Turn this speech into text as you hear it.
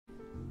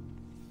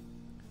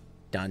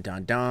Dun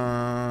dun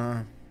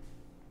dun.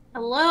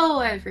 Hello,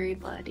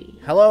 everybody.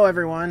 Hello,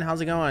 everyone. How's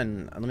it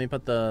going? Let me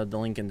put the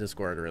link in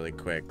Discord really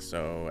quick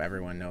so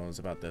everyone knows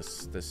about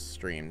this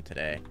stream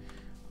today.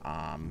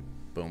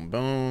 Boom,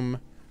 boom,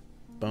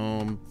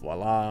 boom,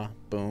 voila,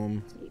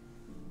 boom.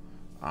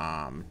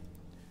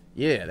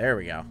 Yeah, there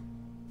we go.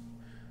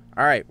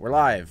 All right, we're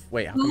live.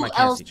 Wait, how come I Who can't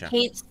else see chat?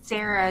 hates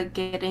Sarah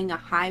getting a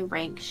high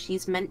rank?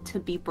 She's meant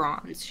to be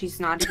bronze. She's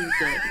not even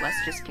good. Wes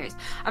just cares.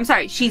 I'm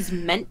sorry. She's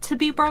meant to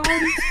be bronze.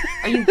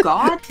 Are you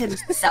God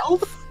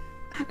himself?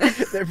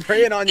 They're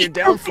preying on your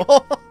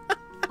downfall.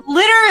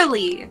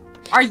 Literally.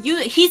 Are you?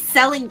 He's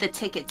selling the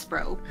tickets,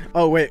 bro.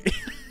 Oh wait,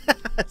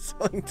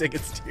 selling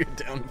tickets to your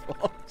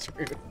downfall.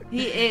 True.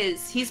 He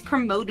is. He's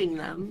promoting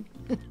them.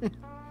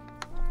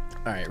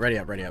 All right, ready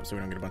up, so we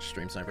don't get a bunch of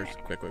stream snipers.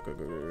 Quick.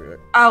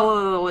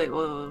 Oh,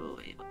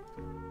 wait.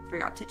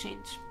 Forgot to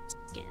change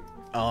skin.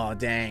 Oh,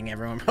 dang,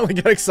 everyone probably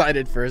got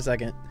excited for a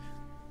second.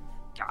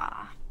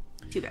 Ah,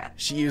 too bad.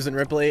 She using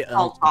Ripley?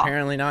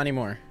 Apparently not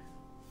anymore.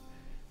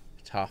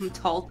 Tough. I'm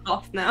tall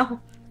tough now.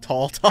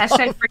 Tall tough.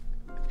 Hashtag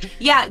free.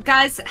 Yeah,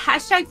 guys,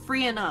 hashtag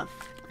free enough.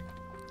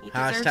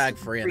 Hashtag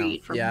free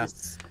enough, yeah.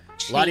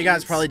 A lot of you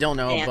guys probably don't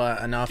know,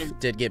 but enough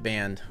did get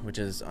banned, which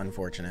is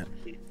unfortunate.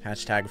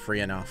 Hashtag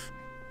free enough.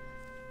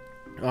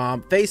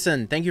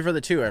 Faison, thank you for the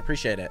 2. I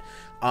appreciate it.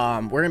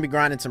 We're gonna be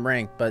grinding some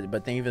rank, but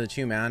thank you for the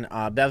 2, man.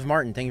 Bev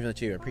Martin, thank you for the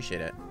 2. I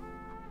appreciate it.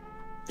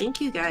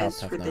 Thank you guys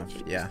tough for enough.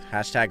 the 2. Yeah,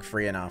 hashtag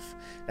free enough.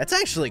 That's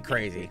actually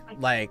crazy.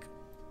 Like,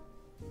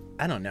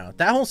 I don't know.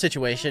 That whole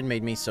situation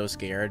made me so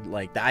scared.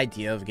 Like, the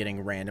idea of getting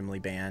randomly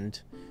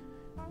banned,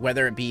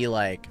 whether it be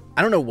like,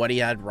 I don't know what he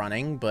had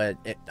running, but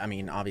it, I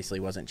mean, obviously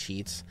wasn't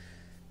cheats.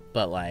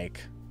 But like,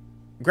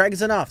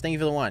 Greg's enough. Thank you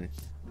for the 1.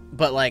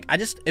 But like,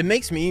 it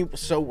makes me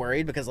so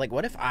worried because like,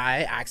 what if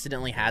I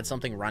accidentally had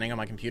something running on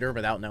my computer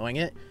without knowing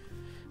it?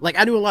 Like,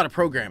 I do a lot of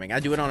programming. I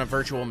do it on a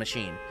virtual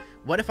machine.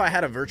 What if I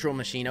had a virtual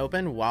machine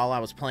open while I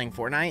was playing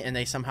Fortnite and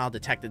they somehow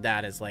detected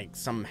that as like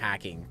some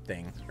hacking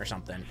thing or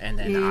something, and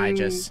then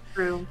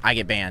I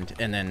get banned,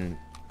 and then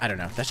I don't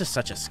know. That's just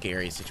such a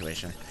scary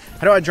situation.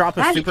 How do I drop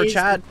a super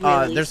chat?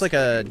 Really there's like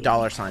a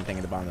 $ thing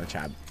at the bottom of the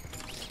chat.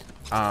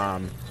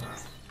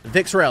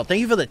 Vixrail,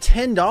 thank you for the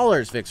 $10,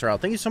 Vixrail.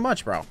 Thank you so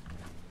much, bro.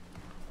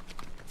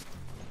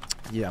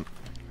 Yeah.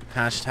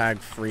 Hashtag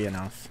free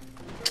enough.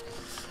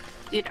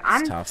 Dude,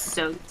 I'm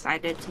so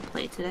excited to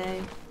play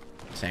today.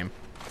 Same.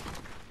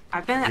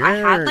 I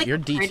had like you're a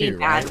D2, pretty right?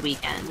 bad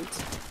weekend.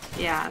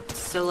 Yeah,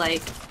 so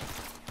like,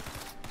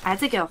 I had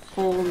to get a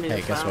whole new phone.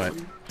 Hey, guess what?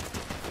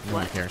 No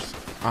one cares.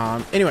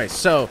 Anyway,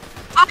 so...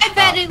 I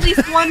bet at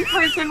least one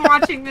person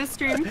watching this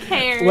stream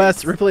cares.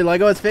 Wes, Ripley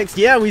Lego is fixed?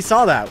 Yeah, we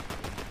saw that.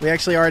 We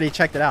actually already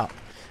checked it out.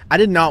 I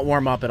did not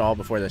warm up at all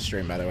before this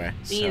stream, by the way.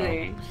 Me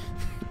either.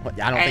 Well,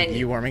 I don't think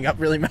you warming up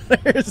really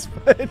matters,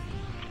 but...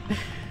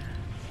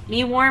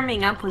 Me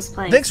warming up was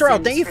playing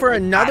Vixrail, thank you for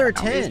like another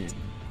 10.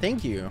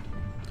 Thank you.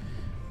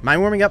 My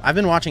warming up, I've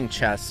been watching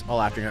chess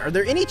all afternoon. Are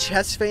there any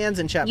chess fans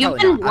in chat? You've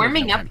been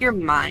warming up your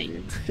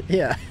mind.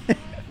 Yeah.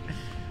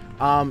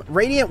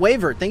 Radiant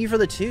Waver, thank you for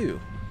the 2.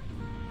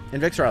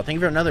 And Vixrail, thank you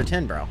for another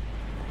 10, bro.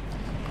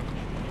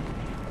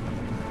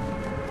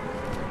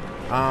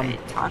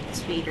 Talk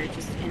speeder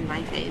just in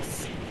my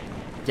face.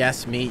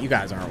 Yes, me. You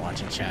guys aren't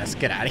watching chess.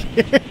 Get out of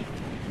here.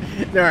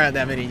 There aren't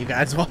that many of you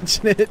guys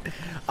watching it.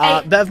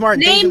 Hey, Bev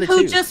Martin, thank you for the 2.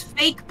 Name who just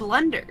fake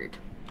blundered.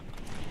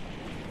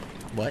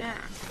 What? Yeah.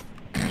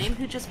 Name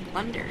who just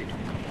blundered.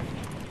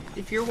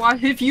 If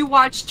you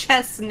watch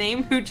chess,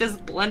 name who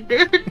just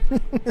blundered.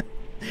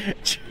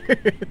 True.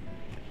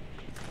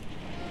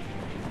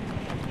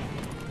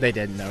 They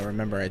didn't know.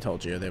 Remember I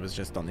told you. They was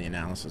just on the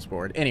analysis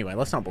board. Anyway,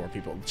 let's not bore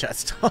people with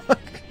chess talk.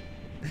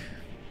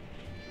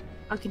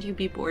 How could you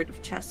be bored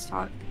of chess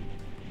talk?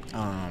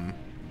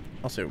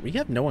 Also, we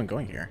have no one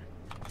going here.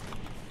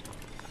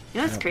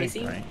 You know what's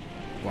crazy? Right?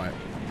 What?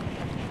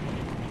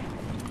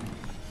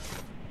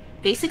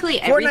 Basically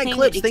Fortnite everything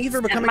Clips, thank you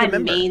for becoming a member.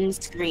 My main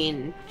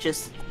screen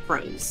just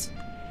froze.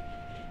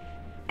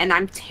 And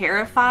I'm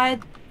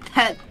terrified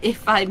that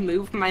if I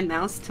move my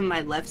mouse to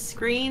my left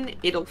screen,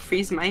 it'll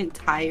freeze my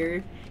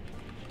entire...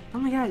 Oh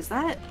my god, is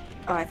that...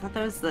 Oh, I thought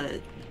that was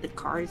the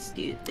cars,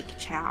 dude. The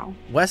chow.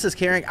 Wes is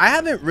carrying. I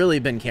haven't really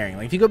been carrying.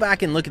 Like, if you go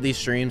back and look at these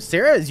streams,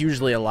 Sarah is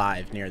usually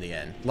alive near the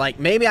end. Like,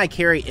 maybe I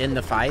carry in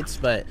the fights,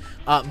 but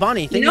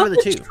Bonnie, thank you for the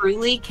 2.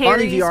 Truly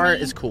carries Bonnie VR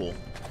me? is cool.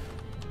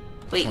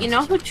 Wait, you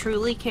know who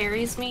truly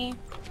carries me?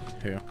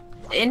 Who?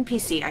 The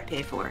NPC I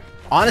pay for.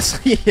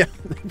 Honestly, yeah,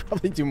 they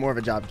probably do more of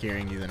a job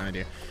carrying you than I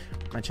do.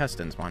 My chest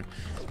didn't spawn.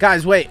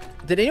 Guys, wait.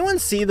 Did anyone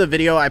see the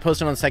video I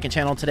posted on the second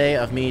channel today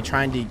of me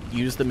trying to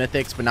use the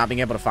mythics but not being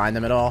able to find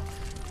them at all?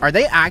 Are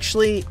they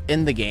actually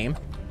in the game?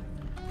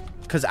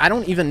 Because I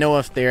don't even know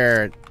if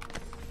they're...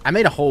 I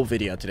made a whole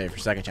video today for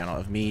second channel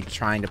of me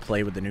trying to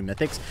play with the new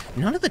mythics.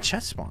 None of the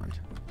chests spawned.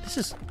 This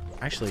is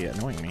actually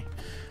annoying me.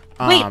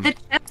 Wait, the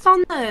chest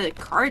on the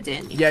card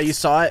didn't. Yeah, you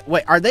saw it.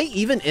 Wait, are they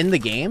even in the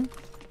game?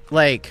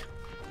 Like...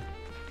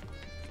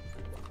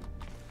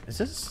 Is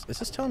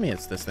this telling me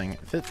it's this thing?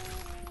 If it...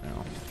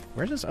 No.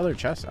 Where's this other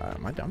chest at?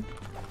 Am I dumb?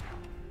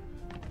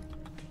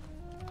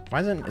 Why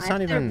isn't it's I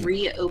not have even to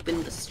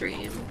reopen the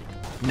stream.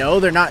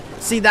 No, they're not.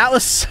 See, that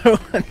was so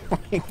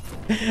annoying.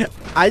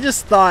 I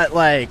just thought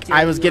like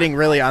I was getting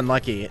really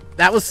unlucky.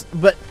 That was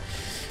but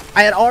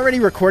I had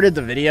already recorded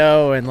the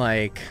video and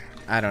like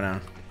I don't know.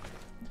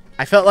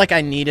 I felt like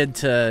I needed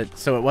to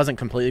so it wasn't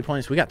completely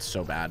pointless. We got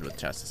so bad with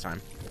chests this time.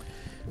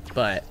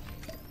 But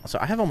also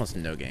I have almost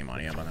no game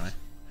audio by the way.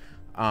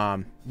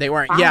 They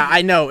weren't. Fine. Yeah,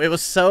 I know. It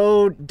was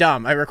so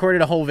dumb. I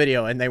recorded a whole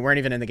video and they weren't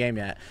even in the game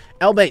yet.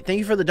 Elbait, thank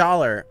you for the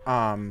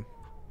 $1.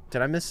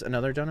 Did I miss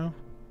another dono?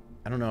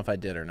 I don't know if I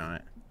did or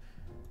not.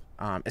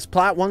 Is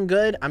Plat 1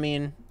 good? I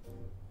mean,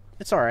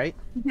 it's all right.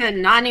 Yeah,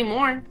 not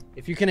anymore.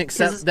 If you can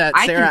accept that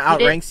Sarah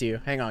outranks you.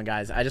 Hang on,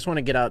 guys. I just want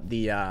to get up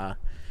the. I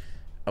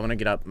want to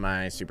get up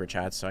my super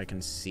chats so I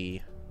can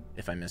see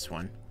if I miss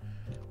one.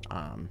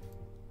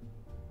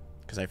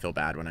 Because I feel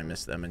bad when I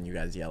miss them and you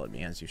guys yell at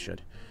me as you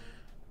should.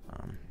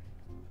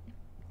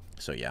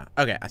 So yeah,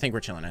 okay, I think we're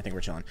chilling.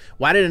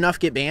 Why did Enough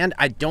get banned?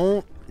 I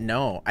don't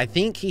know. I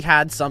think he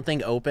had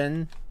something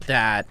open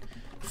that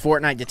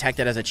Fortnite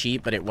detected as a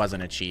cheat, but it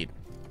wasn't a cheat.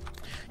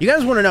 You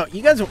guys want to know?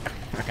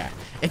 Okay.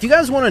 If you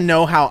guys want to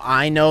know how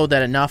I know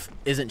that Enough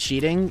isn't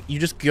cheating, you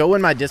just go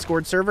in my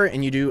Discord server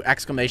and you do !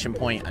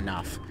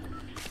 Enough.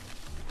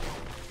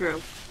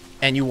 True.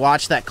 And you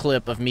watch that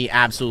clip of me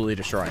absolutely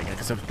destroying it.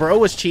 Because if bro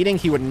was cheating,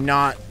 he would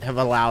not have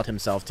allowed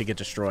himself to get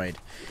destroyed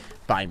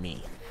by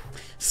me.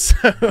 So,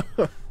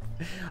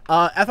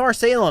 FR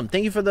Salem,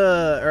 thank you for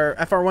the, or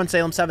FR1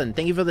 Salem 7,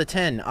 thank you for the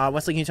 10.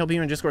 Wesley, can you tell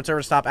people in Discord server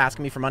to stop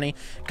asking me for money?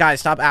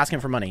 Guys, stop asking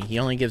for money. He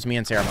only gives me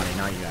and Sarah money,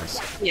 not you guys.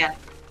 Yeah,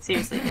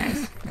 seriously,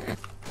 guys.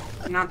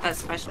 I'm not that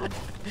special.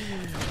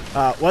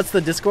 What's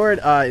the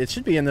Discord? It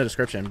should be in the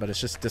description, but it's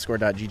just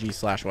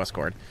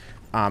discord.gg/westcord.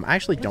 I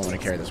actually don't want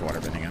to carry this water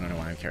bending. I don't know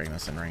why I'm carrying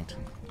this in ranked.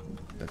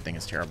 That thing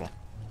is terrible.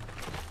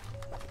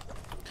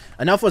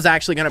 Enough was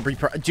actually going to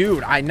be...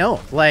 Dude, I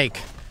know. Like...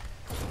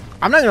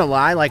 I'm not gonna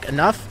lie, like,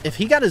 Enough, if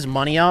he got his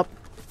money up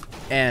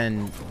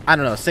and, I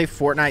don't know, say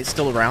Fortnite's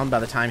still around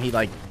by the time he,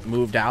 like,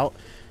 moved out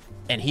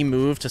and he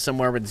moved to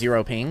somewhere with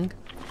 0 ping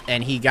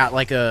and he got,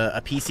 like, a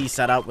PC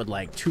set up with,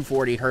 like,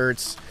 240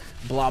 hertz,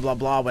 blah, blah,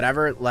 blah,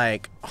 whatever,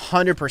 like,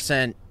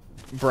 100%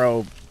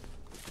 bro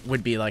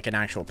would be, like, an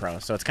actual pro.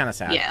 So it's kind of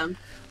sad.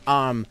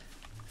 Yeah.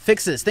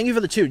 Fixes, thank you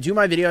for the 2. Do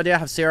my video idea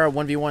have Sarah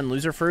 1v1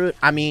 Loser Fruit?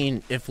 I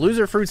mean, if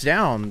Loser Fruit's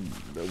down,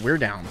 we're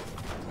down.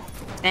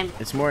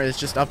 It's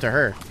just up to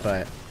her,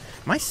 but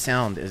my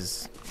sound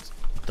is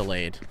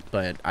delayed,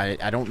 but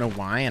I don't know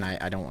why, and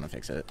I don't want to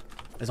fix it.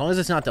 As long as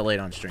it's not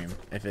delayed on stream.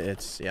 If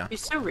it's, yeah. You're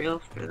so real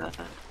for that.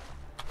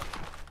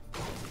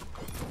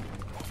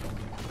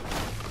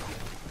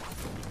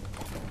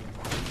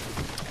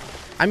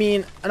 I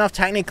mean, Enough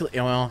technically,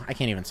 well, I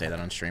can't even say that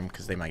on stream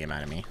because they might get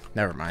mad at me.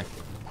 Never mind.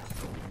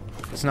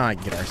 Let's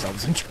not get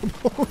ourselves in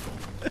trouble.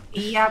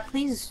 Yeah,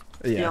 please.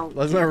 Yeah,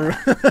 let's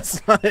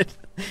not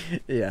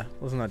yeah,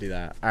 let's not do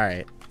that. All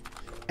right.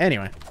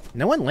 Anyway,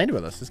 no one landed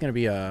with us. This is gonna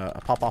be a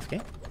pop-off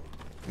game,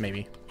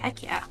 maybe.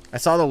 Heck yeah. I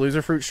saw the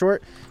Loser Fruit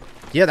short.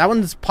 Yeah, that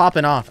one's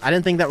popping off. I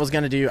didn't think that was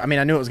gonna do. I mean,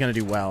 I knew it was gonna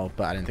do well,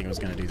 but I didn't think it was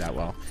gonna do that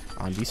well.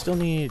 Do you still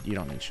need? You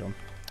don't need shield.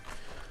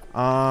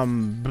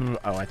 Oh,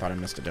 I thought I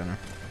missed a dono.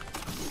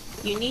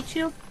 You need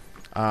shield?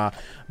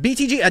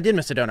 BTG, I did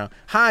miss a dono.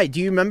 Hi, do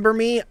you remember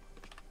me?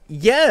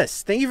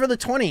 Yes. Thank you for the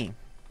 20.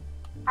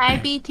 Hi,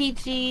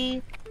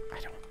 BTG. I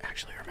don't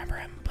actually remember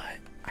him, but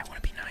I want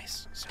to be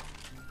nice, so.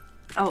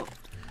 Oh,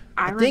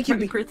 I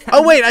remember that.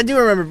 Oh, wait, I do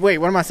remember. Wait,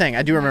 what am I saying?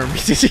 I do remember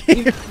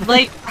BTG.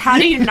 Like, how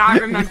do you not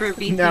remember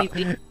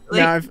BTG?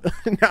 Now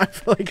I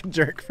feel like a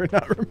jerk for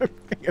not remembering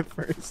it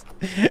first.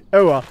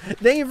 Oh, well.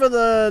 Thank you for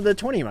the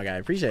 20, my guy.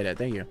 Appreciate it.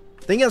 Thank you.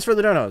 Thank you guys for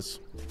the donos.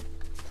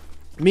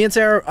 Me and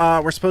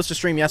Sarah were supposed to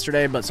stream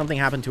yesterday, but something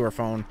happened to her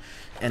phone.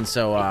 And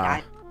so,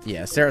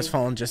 yeah, Sarah's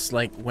phone just,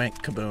 like,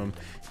 went kaboom.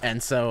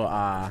 And so,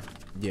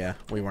 yeah,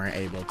 we weren't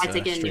able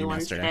to stream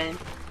yesterday.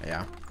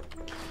 Yeah.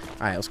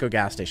 Alright, let's go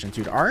gas station.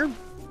 Dude, our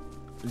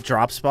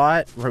drop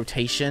spot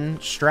rotation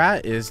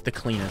strat is the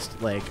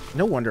cleanest. Like,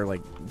 no wonder,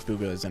 like,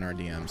 Booga is in our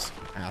DMs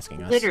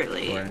asking us.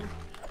 Literally. I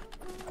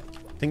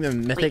think the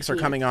mythics are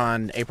coming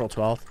on April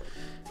 12th.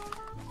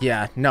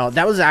 Yeah, no,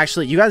 that was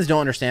actually... You guys don't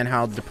understand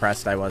how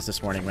depressed I was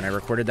this morning when I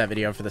recorded that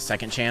video for the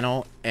second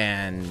channel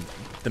and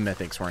the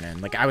mythics weren't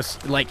in. Like, I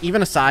was... Like,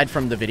 even aside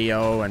from the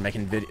video and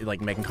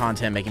making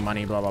content, making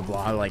money, blah, blah,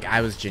 blah, like,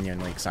 I was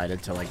genuinely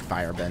excited to, like,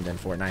 firebend in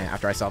Fortnite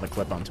after I saw the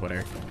clip on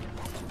Twitter.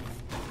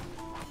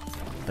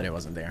 But it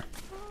wasn't there.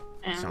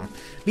 So,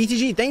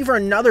 BTG, thank you for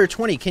another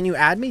 20. Can you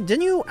add me?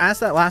 Didn't you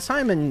ask that last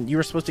time and you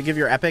were supposed to give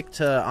your epic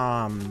to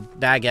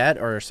Baguette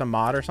or some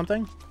mod or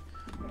something?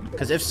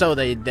 Because if so,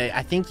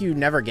 I think you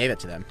never gave it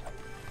to them.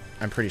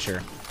 I'm pretty sure.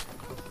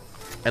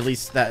 At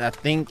least I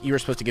think you were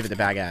supposed to give it to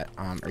Baguette.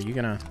 Are you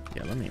gonna?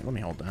 Yeah, let me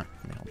hold that.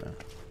 Let me hold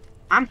that.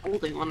 I'm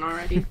holding one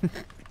already.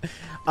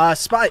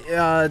 Spy,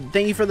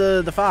 thank you for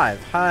the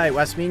 5. Hi,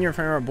 Wes, me and your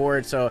friend are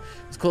bored, so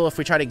it's cool if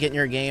we try to get in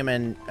your game.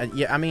 And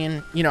yeah, I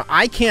mean, you know,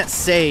 I can't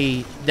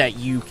say that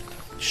you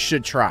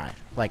should try.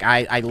 Like,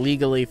 I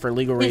legally, for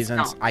legal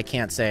reasons, I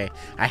can't say.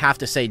 I have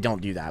to say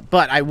don't do that.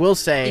 But I will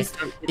say,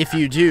 if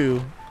you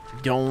do,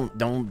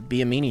 don't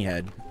be a meanie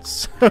head.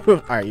 So,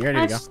 all right, you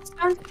ready to go?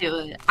 Don't do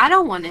it. I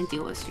don't want to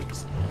deal with stream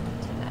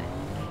snipers today.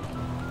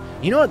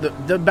 You know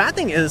what? The bad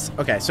thing is,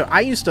 okay, so I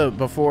used to,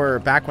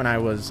 back when I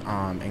was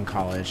in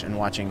college and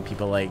watching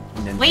people like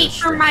Ninja Wait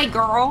for my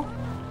girl.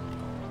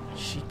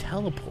 She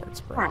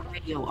teleports, bro. Turn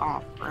radio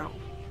off, bro.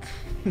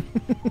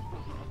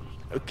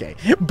 Okay.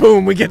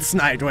 Boom, we get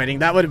sniped waiting.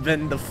 That would have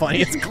been the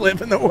funniest clip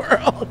in the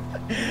world.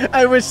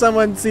 I wish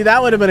someone... See,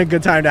 that would have been a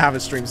good time to have a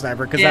stream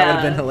sniper, because that would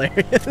have been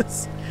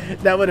hilarious.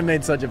 That would have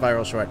made such a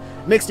viral short.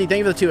 Mixty, thank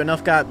you for the 2.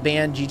 Enough got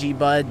banned. GG,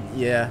 bud.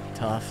 Yeah,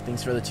 tough.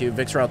 Thanks for the 2.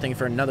 Vixrel, thank you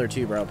for another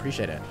 2, bro.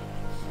 Appreciate it.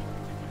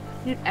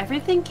 Dude,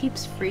 everything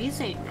keeps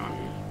freezing on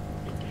me.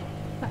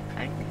 What the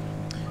heck?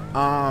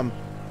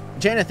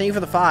 Janet, thank you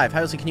for the 5.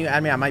 How can you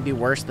add me? I might be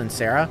worse than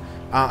Sarah.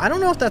 I don't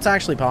know if that's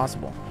actually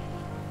possible.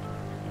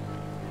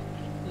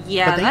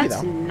 Yeah,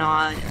 that's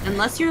not.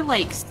 Unless you're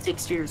like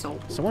 6 years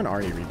old. Someone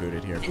already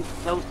rebooted here. And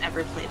don't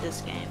ever play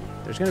this game.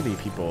 There's going to be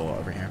people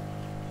over here.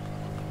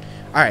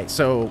 Alright,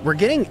 so we're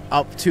getting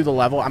up to the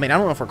level. I mean, I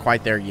don't know if we're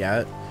quite there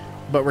yet.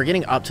 But we're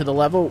getting up to the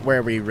level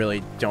where we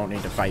really don't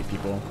need to fight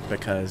people.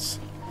 Because,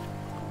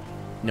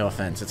 no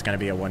offense, it's going to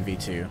be a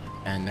 1v2.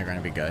 And they're going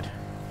to be good.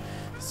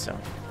 So,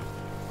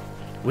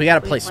 we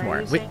got to play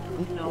smart.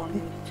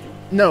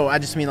 No, I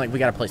just mean like we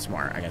got to play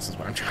smart, I guess is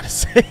what I'm trying to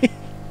say.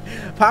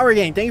 Power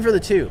Gang, thank you for the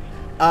 2.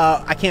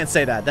 I can't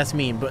say that. That's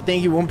mean. But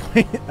thank you.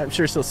 I'm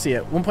sure you'll see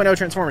it. 1.0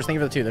 Transformers, thank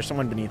you for the 2. There's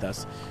someone beneath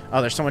us.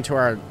 Oh, there's someone to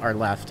our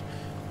left.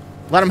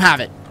 Let them have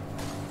it.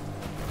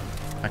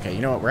 Okay,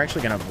 you know what? We're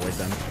actually going to avoid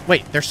them.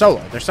 Wait, they're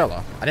solo. They're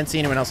solo. I didn't see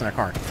anyone else in their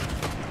car.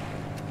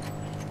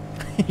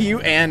 You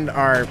and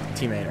our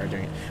teammate are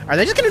doing it. Are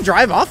they just going to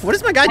drive off? What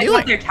is my guy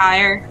doing? I their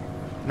tire.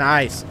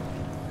 Nice.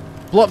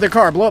 Blow up their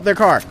car. Blow up their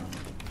car.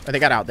 Oh, they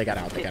got out. They got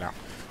out. They got out.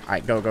 All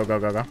right, go, go, go,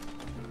 go, go.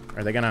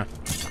 Are they gonna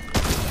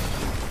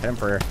hit him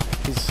for...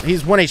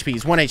 He's 1 HP.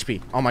 He's 1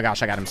 HP. Oh my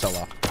gosh, I got him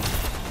solo.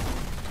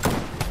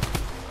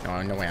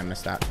 Oh, no way I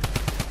missed that.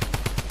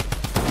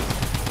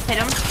 Hit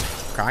him.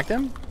 Cracked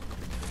him?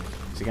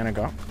 Is he gonna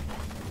go?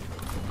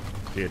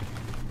 Dude.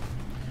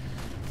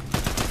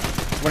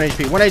 1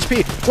 HP. 1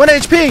 HP. 1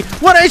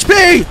 HP. 1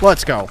 HP.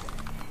 Let's go.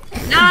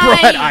 Nice. Bro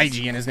had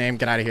IG in his name.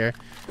 Get out of here.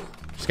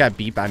 Just got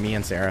beat by me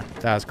and Sarah.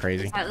 That was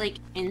crazy. Is that like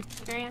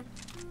Instagram?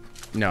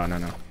 No, no,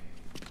 no.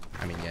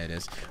 I mean, yeah, it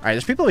is. All right,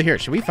 there's people over here.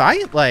 Should we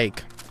fight?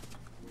 Like,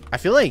 I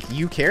feel like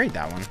you carried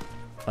that one.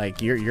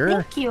 Like, you're...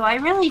 Thank you. I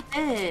really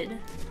did.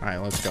 All right,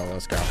 let's go.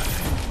 Let's go.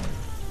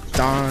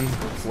 Don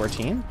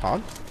 14.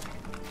 Pog.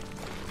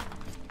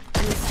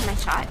 I missed my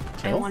shot.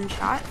 Kill. I one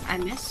shot. I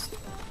missed.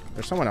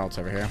 There's someone else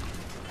over here.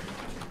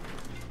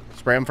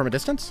 Spray them from a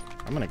distance?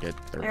 I'm going to get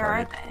their Where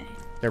target. are they?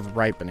 They're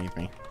right beneath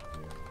me.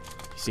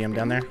 You see them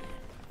down there?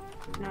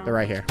 No. They're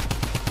right here.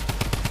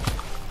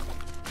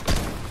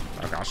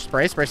 Oh, gosh.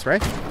 Spray, spray, spray.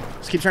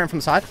 Just keep turning from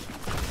the side.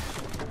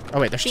 Oh,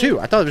 wait. There's 2.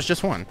 I thought it was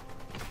just 1.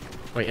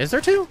 Wait, is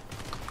there 2?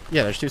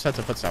 Yeah, there's 2 sets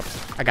of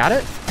footsteps. I got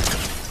it.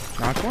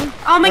 Knocked one.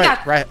 Oh, my God.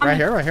 Right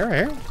here, right here,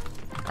 right here.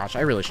 Gosh,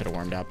 I really should have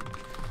warmed up.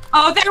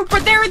 Oh, they're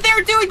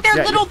doing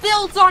their little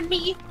builds on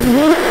me.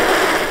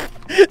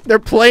 They're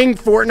playing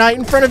Fortnite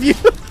in front of you.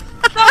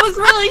 That was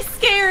really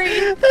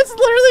scary. That's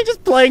literally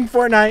just playing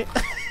Fortnite.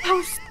 That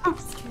was so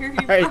scary,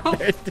 bro. Alright,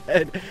 they're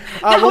dead.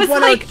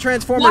 1.0 like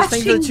Transformers,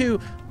 thank you for the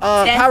 2.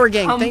 Power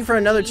Gang, thank you for me.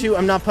 another 2.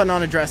 I'm not putting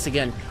on a dress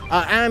again.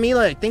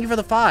 Amila, thank you for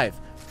the 5.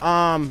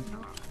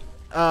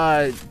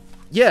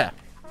 Yeah.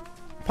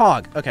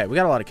 Pog. Okay, we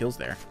got a lot of kills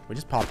there. We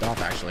just popped off,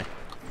 actually.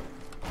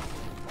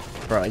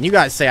 Bro, and you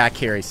guys say I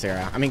carry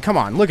Sarah. I mean, come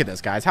on, look at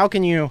this, guys. How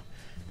can you...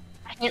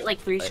 I hit like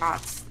 3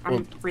 shots.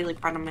 I'm really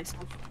proud of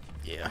myself.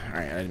 Yeah,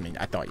 alright, I mean,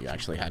 I thought you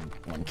actually had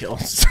 1 kill,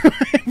 so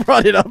I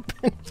brought it up.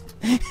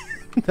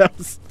 That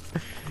was...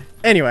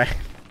 Anyway.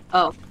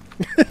 Oh.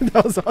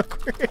 That was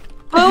awkward.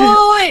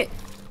 Oh,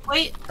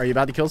 wait. Are you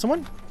about to kill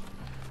someone?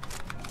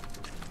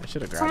 I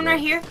should have grabbed Someone right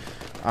here.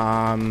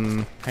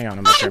 Hang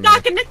on. I'm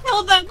not gonna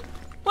kill them.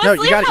 No,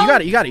 you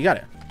got it. You got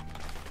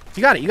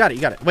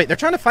it. Wait, they're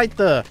trying to fight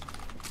the...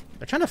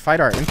 They're trying to fight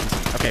our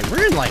infantry. Okay,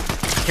 we're in, like,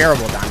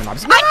 terrible diamond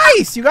mobs.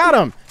 Nice! You got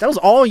him! That was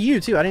all you,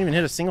 too. I didn't even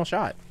hit a single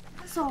shot.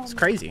 It's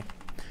crazy.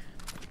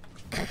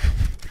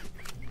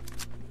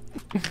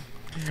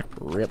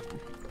 Rip.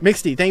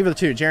 Mixty, thank you for the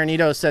 2.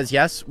 Jaranito says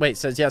yes. Wait,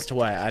 says yes to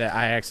what?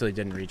 I actually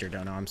didn't read your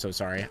dono. I'm so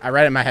sorry. I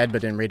read it in my head,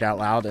 but didn't read it out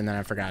loud, and then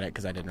I forgot it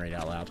because I didn't read it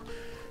out loud.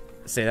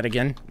 Say that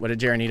again. What did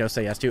Jaranito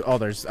say yes to? Oh,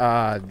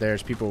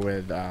 there's people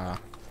with the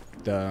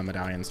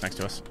medallions next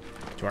to us,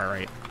 to our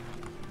right.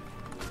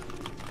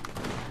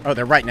 Oh,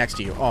 they're right next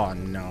to you. Oh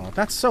no,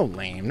 that's so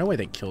lame. No way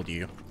they killed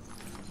you.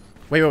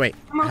 Wait.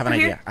 I have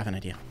an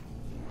idea.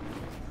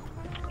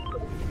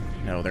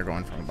 No, they're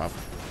going from above.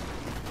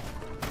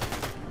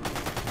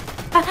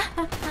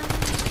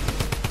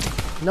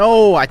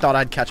 No, I thought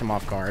I'd catch him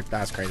off guard.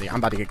 That's crazy. I'm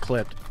about to get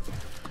clipped.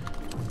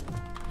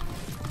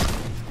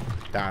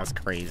 That's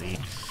crazy.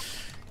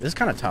 This is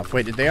kind of tough.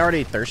 Wait, did they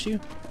already thirst you?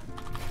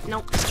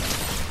 Nope.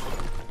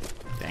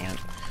 Dang it.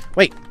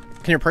 Wait,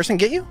 can your person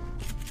get you?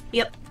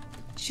 Yep.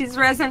 She's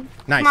resin.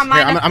 Nice. Come on,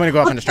 Here, I'm gonna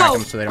go up and Let's distract go.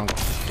 them so they don't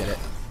get it.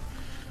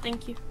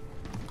 Thank you.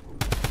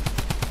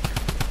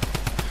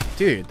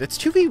 Dude, that's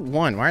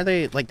 2v1. Why are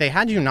they, like, they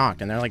had you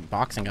knocked and they're, like,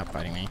 boxing up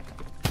fighting me.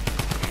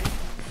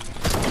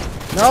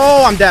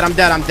 No, I'm dead, I'm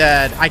dead, I'm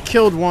dead. I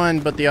killed one,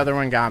 but the other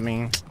one got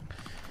me.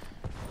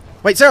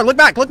 Wait, Sarah, look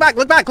back, look back,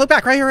 look back, look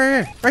back. Right here,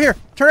 right here, right here.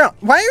 Turn around.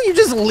 Why are you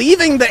just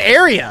leaving the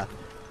area?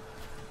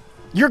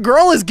 Your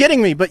girl is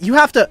getting me, but you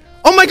have to...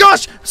 Oh my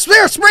gosh!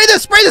 Sarah, spray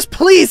this,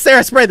 please,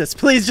 Sarah, spray this.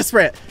 Please, just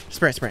spray it.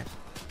 Spray it, spray it.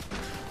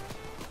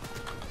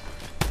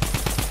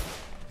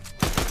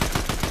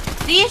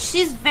 See,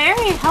 she's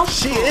very helpful.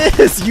 She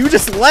is. You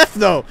just left,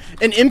 though.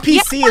 An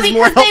NPC is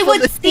more helpful they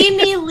would than see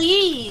me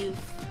leave.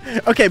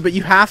 Okay, but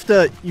you have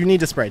to... You need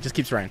to spray. Just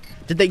keep spraying.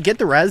 Did they get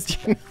the res?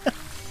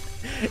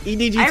 EDGT,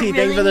 really thank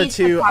you for the need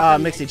 2. to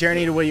copy Mixie,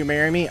 Jerry, will you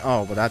marry me?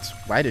 Oh, well, that's...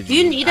 Why did Do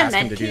you you need a ask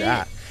him to med do kit?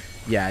 that?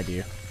 Yeah, I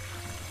do.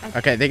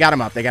 Okay, they got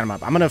him up. They got him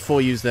up. I'm going to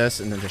full use this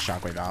and then just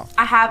shockwave out.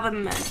 I have a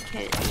med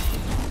kit.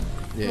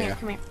 Yeah.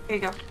 Come here. Here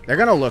you go. They're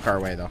going to look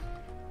our way, though.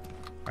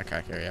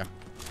 Okay, here you go.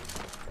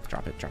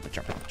 Drop it, drop it,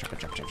 drop it, drop it,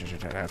 drop it,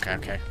 drop it. Okay,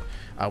 okay.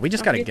 We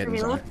just got to get in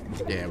zone.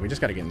 Yeah, we just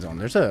got to get in zone.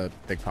 There's a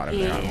big pot over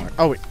there.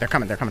 Oh, wait, they're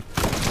coming, they're coming.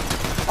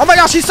 Oh my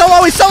gosh, he's so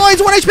low, he's 1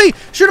 HP!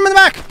 Shoot him in the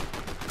back!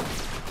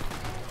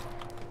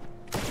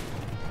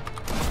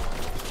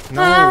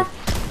 No.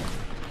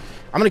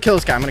 I'm gonna kill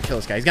this guy,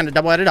 He's gonna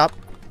double edit up,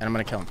 and I'm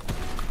gonna kill him.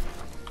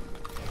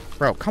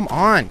 Bro, come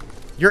on.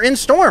 You're in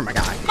storm, my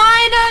guy.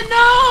 Mina,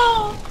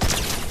 no!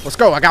 Let's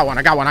go, I got one.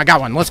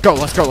 Let's go,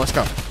 let's go, let's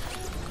go.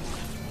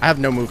 I have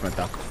no movement,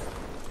 though.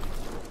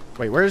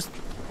 Wait, where's... Do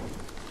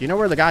you know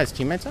where the guy's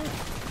teammates are?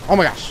 Oh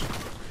my gosh.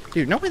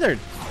 Dude, no way they're...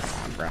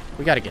 Come on, bro.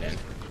 We gotta get in.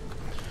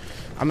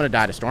 I'm gonna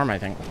die to storm, I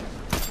think.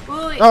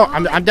 Wait, oh,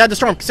 I'm dead to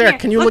storm. Sarah,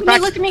 can you look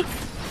back? Look at me.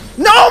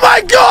 No,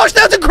 my gosh,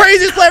 that's the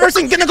craziest play I've ever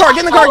seen. Get in the car, get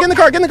in the car, get in the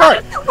car, get in the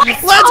car.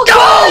 Let's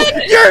go!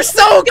 You're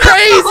so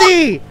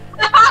crazy!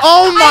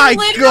 Oh my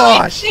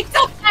gosh. I picked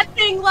up that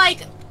thing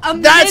like a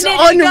That's minute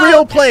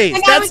unreal ago, plays.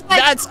 and I was like,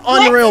 That's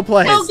unreal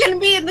plays. Still gonna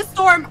be in the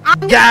storm. I'm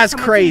gonna That's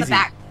someone's crazy. in the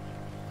back.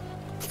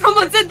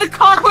 Someone's in the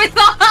car with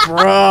us.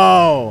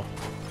 Bro.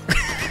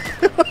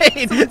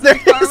 Wait,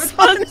 there's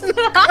someone in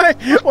the car.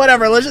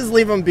 Whatever, let's just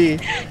leave him be.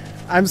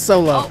 I'm so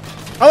low.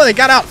 Oh, they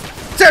got out.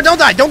 Sarah, don't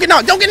die. Don't get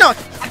knocked. Don't get knocked.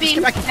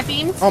 I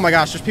beamed. Oh my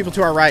gosh, there's people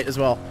to our right as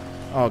well.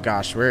 Oh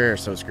gosh, we're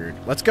so screwed.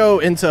 Let's go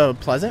into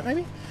Pleasant,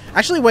 maybe?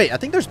 Actually, wait, I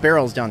think there's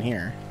barrels down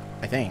here.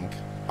 I think.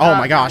 Oh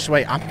my gosh,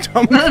 wait, I'm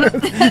dumb.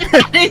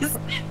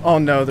 Oh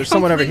no, there's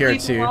someone over here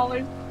too.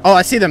 Oh,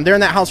 I see them. They're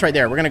in that house right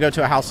there. We're gonna go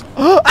to a house.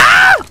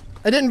 Ah!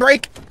 I didn't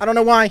break. I don't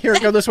know why. Here,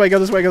 go this way, go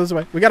this way, go this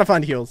way. We gotta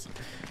find heals.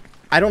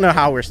 I don't know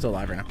how we're still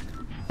alive right now.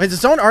 Wait, is the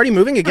zone already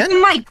moving again?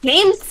 My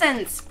game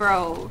sense,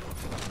 bro.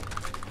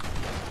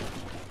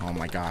 Oh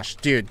my gosh.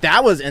 Dude,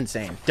 that was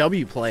insane.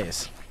 W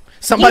plays.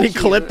 Somebody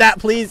clip that,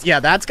 please.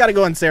 Yeah, that's got to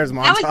go in Sarah's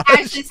montage. That was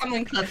actually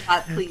someone clip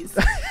that, please.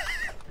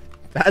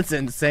 That's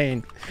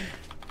insane.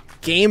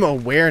 Game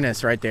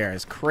awareness right there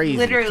is crazy.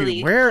 Literally.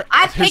 Dude, where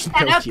I picked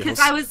that no up because heals.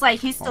 I was like,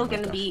 he's still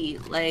going to be,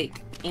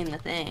 like, in the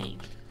thing.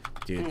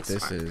 Dude,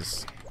 this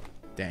is...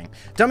 Dang.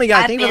 Dummy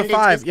guy, thank you for the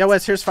 5. Yo,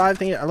 Wes, here's 5.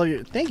 Thank you. I love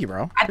you. Thank you,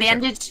 bro. I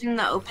bandaged in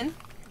the open.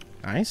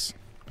 Nice.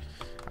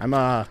 I'm,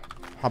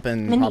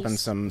 hopping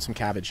some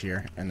cabbage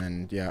here, and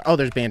then, yeah. Oh,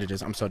 there's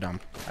bandages. I'm so dumb.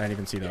 I didn't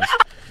even see those.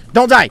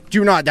 Don't die.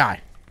 Do not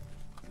die.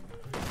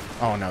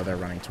 Oh, no, they're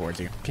running towards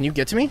you. Can you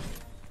get to me?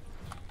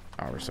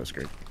 Oh, we're so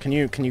screwed. Can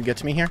you get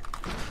to me here?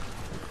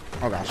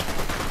 Oh, gosh.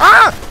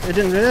 Ah! It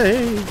didn't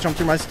really jump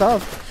through my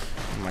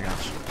stuff. Oh, my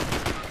gosh.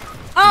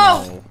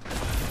 Oh! No.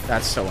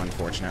 That's so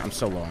unfortunate. I'm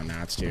so low on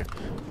mats, too.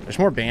 There's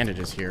more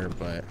bandages here,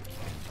 but...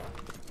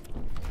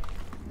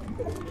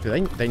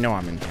 Dude, they know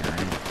I'm in here,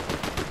 right?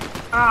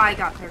 Oh, I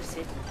got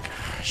thirsty.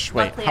 Gosh,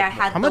 wait. Luckily, I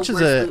had how much the is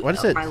worst it? loot What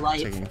is of it? my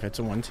life. Taking if it's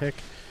a 1 tick.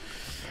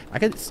 I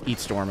could eat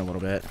storm a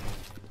little bit.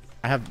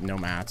 I have no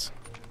mats.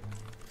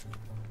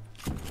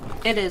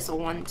 It is a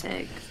 1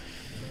 tick.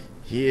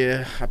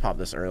 Yeah, I popped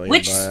this earlier.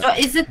 Which but,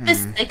 is it? The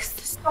 6th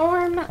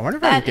storm? I wonder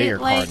if I can get your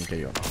card and get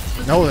you.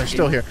 No, they're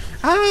still here.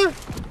 Ah!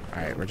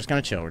 All right, we're just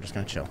gonna chill. We're just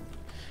gonna chill.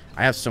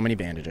 I have so many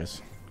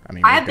bandages. I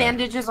mean, I have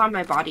bandages on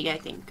my body, I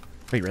think.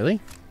 Wait, really?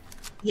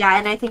 Yeah,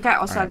 and I think I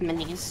also have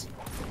minis.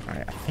 All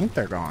right, I think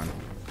they're gone.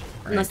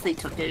 Right. Unless they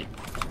took it.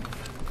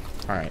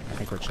 All right, I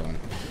think we're chilling.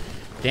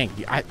 Dang,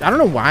 I don't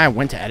know why I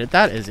went to edit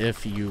that as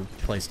if you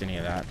placed any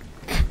of that.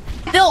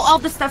 Fill all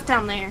the stuff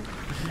down there.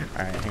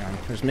 All right, hang on.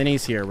 There's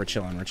minis here. We're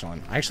chilling. We're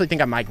chilling. I actually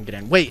think I might can get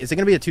in. Wait, is it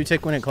gonna be a 2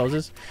 tick when it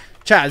closes?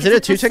 Chat, is it a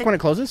 2 tick when it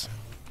closes?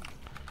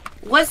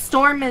 What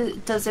storm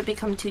does it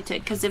become 2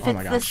 tick? Because if it's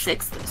the gosh.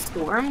 6th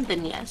storm,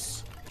 then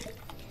yes.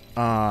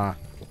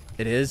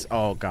 It is?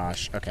 Oh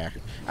gosh. Okay.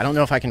 I don't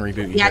know if I can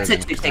reboot you. Yeah, it's a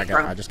then, 2 tick,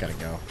 I just gotta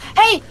go.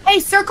 Hey,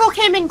 circle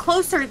came in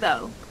closer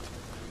though.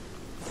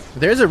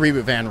 There's a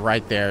reboot van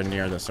right there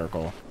near the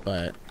circle,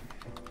 but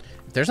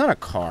if there's not a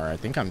car, I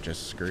think I'm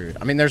just screwed.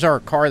 I mean, there's our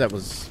car that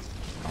was...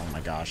 Oh my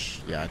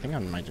gosh. Yeah, I think I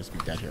might just be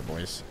dead here,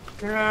 boys.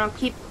 No,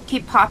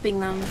 keep popping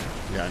them.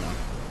 Yeah, I know.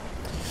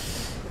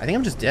 I think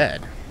I'm just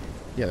dead.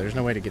 Yeah, there's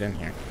no way to get in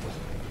here.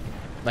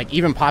 Like,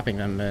 even popping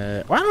them,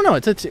 well, I don't know.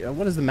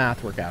 What does the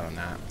math work out on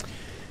that?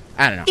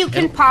 I don't know. You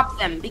can pop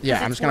them because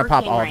yeah, I'm just gonna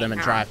pop all of them and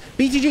drive.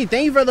 BTG,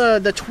 thank you for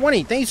the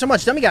 20. Thank you so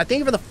much. Dummy guy, thank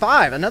you for the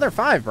 5. Another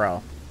 5,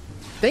 bro.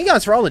 Thank you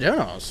guys for all the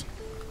donos.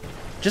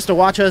 Just to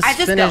watch us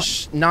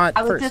finish not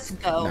I would first.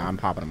 just go. No, I'm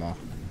popping them all.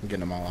 I'm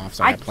getting them all off,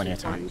 so I have plenty of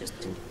time. Just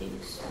in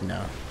case.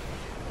 No.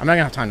 I'm not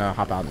gonna have time to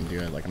hop out and do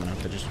it. Like, I'm gonna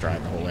have to just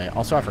drive the whole way.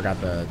 Also, I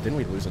forgot didn't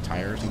we lose a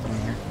tire or something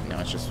in here? No,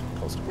 it's just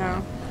close to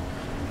No.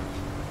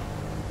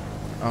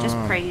 Just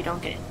pray you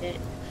don't get hit.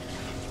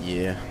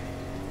 Yeah.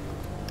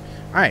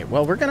 Alright,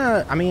 well, we're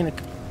gonna, I mean,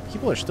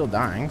 people are still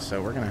dying,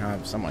 so we're gonna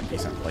have somewhat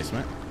decent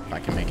placement, if I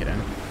can make it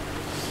in.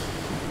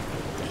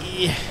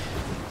 Yeah.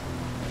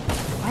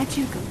 Why'd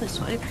you go this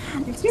way?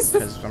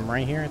 Because I'm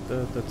right here at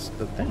the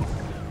thing.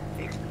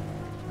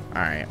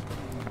 Alright.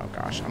 Oh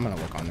gosh, I'm gonna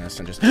look on this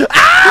and just.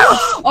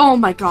 Oh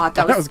my god,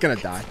 that was gonna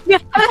die. Yeah,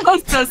 that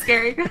was so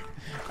scary.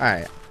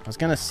 Alright, I was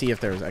gonna see if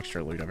there was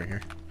extra loot over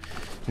here.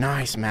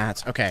 Nice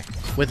mats. Okay,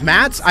 with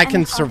mats I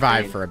can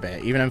survive for a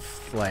bit, even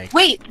if like.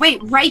 Wait,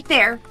 right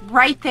there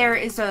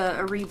is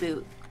a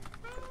reboot.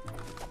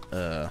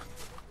 Yeah.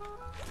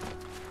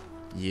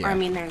 Or, I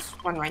mean, there's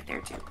one right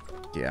there too.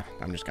 Yeah,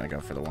 I'm just gonna go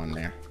for the one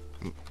there.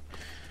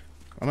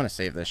 I'm gonna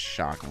save this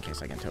shock in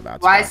case I get into a bad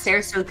spot. Why is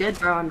Sarah so good,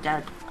 bro? I'm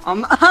dead.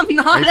 I'm not.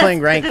 Are you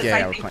playing ranked?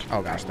 Yeah, we're playing.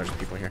 Oh gosh, there's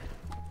people here.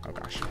 Oh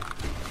gosh.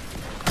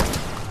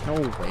 No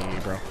way,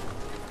 bro.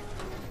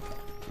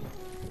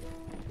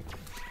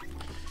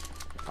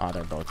 Oh,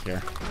 they're both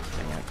here.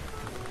 Dang it.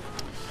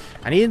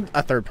 I need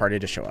a third party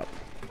to show up.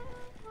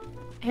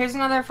 Here's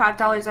another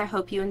 $5. I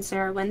hope you and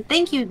Sarah win.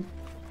 Thank you,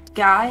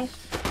 guy.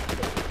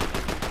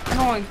 I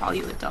don't want to call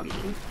you a dummy.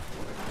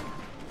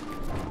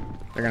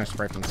 They're gonna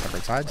spray from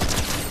separate sides.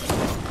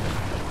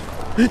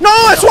 No,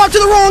 I swapped to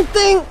the wrong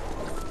thing.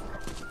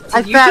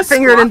 I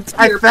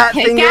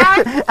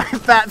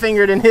fat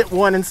fingered and hit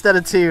one instead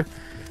of two.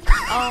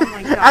 Oh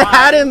my god. I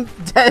had him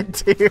dead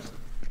too.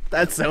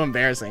 That's so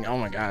embarrassing. Oh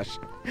my gosh.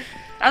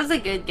 That was a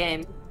good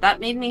game. That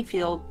made me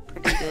feel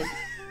pretty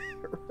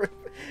good.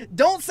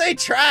 Don't say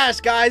trash,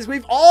 guys.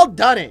 We've all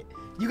done it.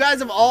 You guys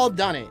have all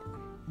done it.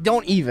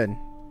 Don't even.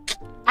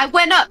 I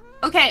went up.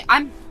 Okay,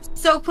 I'm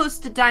so close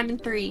to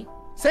Diamond 3.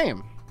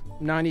 Same.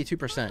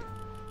 92%.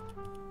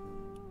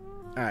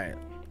 Alright,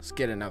 let's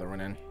get another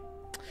one in.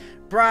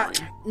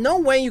 Bruh, no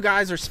way you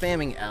guys are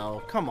spamming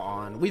L. Come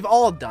on. We've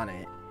all done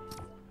it.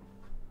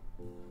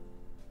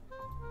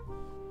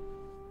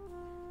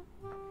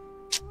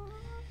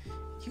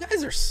 You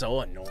guys are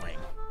so annoying.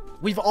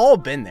 We've all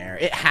been there.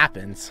 It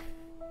happens.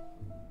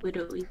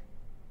 Literally.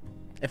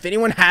 If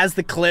anyone has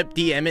the clip,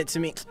 DM it to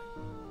me.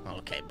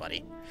 Okay,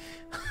 buddy.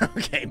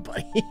 Okay,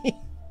 buddy.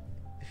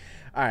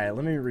 Alright,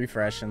 let me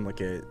refresh and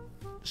look at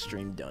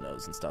stream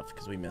donos and stuff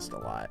because we missed a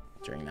lot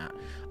during that.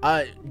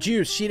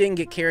 Juice, she didn't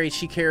get carried.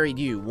 She carried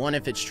you. One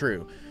if it's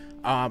true.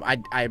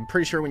 I'm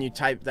pretty sure when you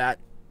type that,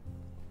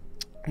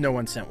 no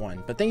one sent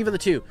one. But thank you for the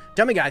 2.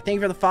 Dummy Guy, thank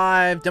you for the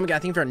 5. Dummy Guy,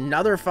 thank you for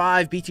another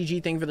 5.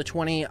 BTG, thank you for the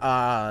 20.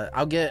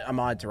 I'll get a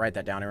mod to write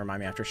that down and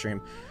remind me after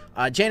stream.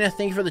 Janeth,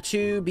 thank you for the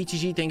 2.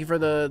 BTG, thank you for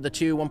the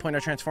 2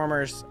 1.0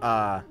 Transformers.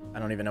 I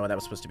don't even know what that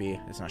was supposed to be.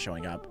 It's not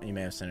showing up. You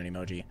may have sent an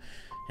emoji,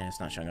 and it's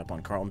not showing up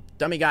on Carl.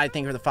 Dummy Guy,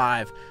 thank you for the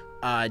 5.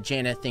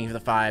 Janeth, thank you for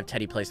the 5.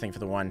 Teddy Place, thank you for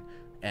the 1.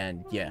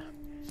 And yeah,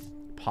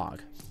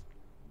 Pog.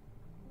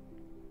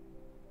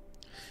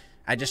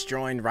 I just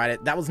joined right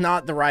at... That was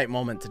not the right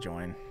moment to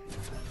join.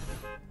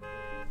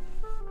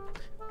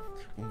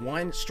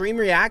 One stream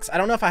reacts. I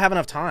don't know if I have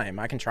enough time.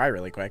 I can try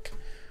really quick.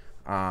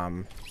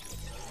 Yeah,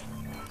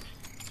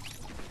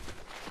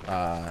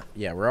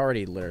 we're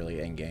already literally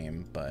in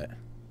game, but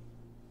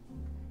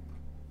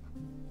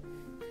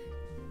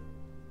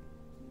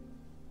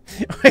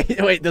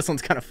wait, this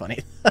one's kind of funny.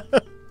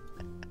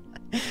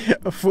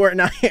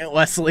 Fortnite,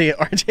 Wesley,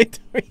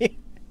 RJW.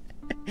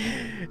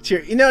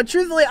 Cheer. You know,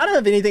 truthfully, I don't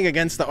have anything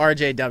against the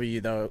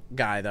RJW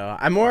guy though.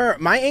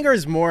 My anger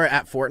is more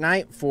at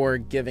Fortnite for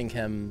giving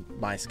him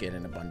my skin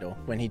in a bundle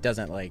when he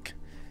doesn't like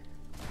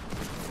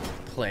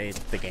play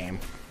the game.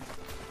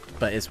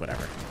 But it's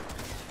whatever.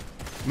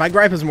 My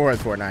gripe is more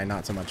with Fortnite,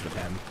 not so much with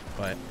him.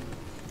 But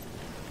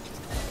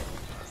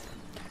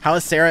how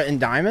is Sarah in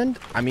Diamond?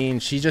 I mean,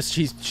 she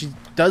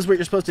does what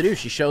you're supposed to do.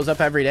 She shows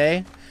up every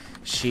day.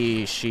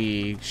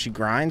 She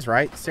grinds,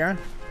 right, Sarah?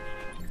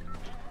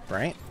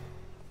 Right?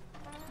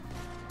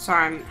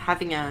 Sorry, I'm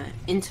having an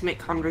intimate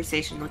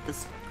conversation with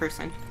this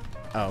person.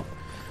 Oh.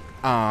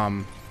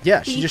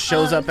 Yeah, she just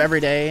shows up every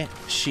day.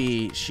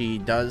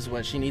 She does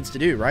what she needs to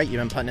do, right? You've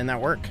been putting in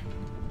that work.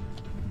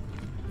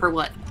 For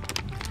what?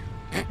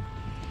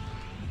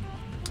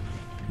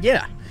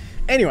 Yeah.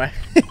 Anyway.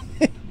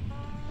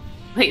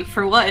 Wait,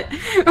 for what?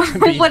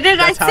 What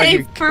did I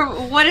say? For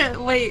what?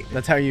 Wait.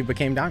 That's how you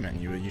became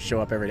Diamond. You show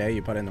up every day.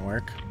 You put in the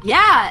work.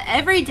 Yeah,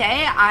 every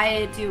day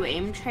I do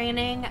aim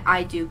training.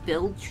 I do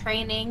build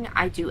training.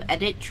 I do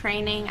edit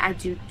training. I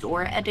do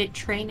door edit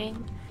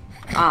training.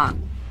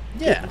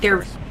 Yeah.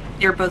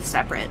 They're both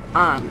separate.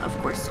 Of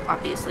course,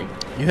 obviously.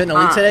 You hitting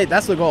elite today?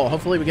 That's the goal.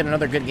 Hopefully we get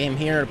another good game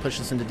here to push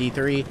us into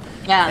D3.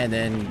 Yeah. And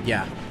then,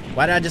 yeah.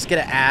 Why did I just get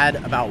an ad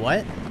about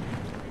what?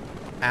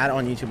 Ad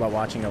on YouTube while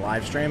watching a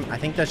live stream? I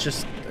think that's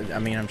just, I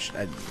mean,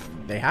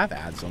 they have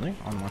ads, don't they?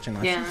 On watching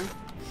that Yeah.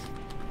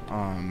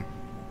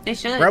 They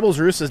should. Rebels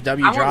Roost says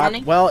W drop.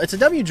 Well, it's a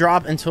W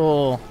drop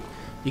until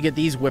you get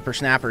these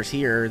whippersnappers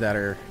here that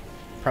are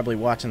probably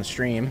watching the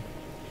stream.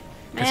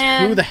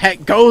 Man. Who the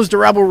heck goes to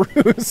Rebel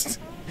Roost?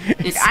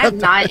 Dude, I'm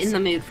not in the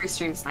mood for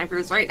stream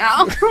snipers right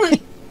now.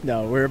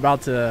 No, we're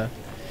about to...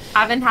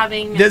 I've been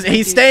having...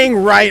 He's staying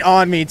right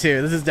on me,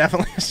 too. This is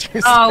definitely a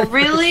stream Oh, sniper.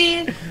 really?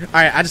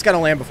 Alright, I just gotta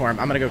land before him.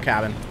 I'm gonna go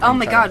cabin. Oh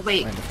my god,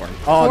 wait.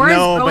 Oh, Thor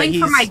no, is going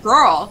for my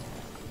girl.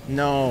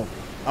 No.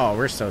 Oh,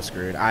 we're so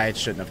screwed. I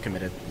shouldn't have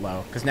committed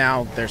low. Because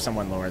now there's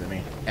someone lower than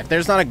me. If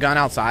there's not a gun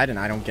outside and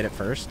I don't get it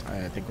first,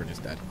 I think we're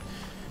just dead.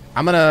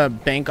 I'm gonna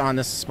bank on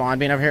this spawn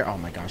being over here. Oh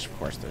my gosh, of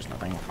course there's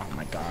nothing. Oh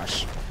my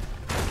gosh.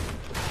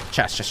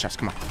 Chest.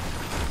 Come on.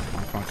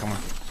 Come on.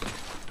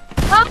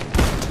 Huh?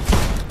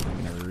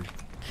 Nerd.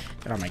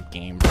 Get on my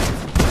game, bro.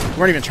 We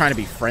weren't even trying to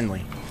be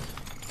friendly.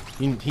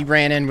 He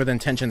ran in with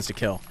intentions to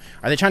kill.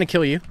 Are they trying to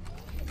kill you?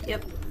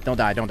 Yep. Don't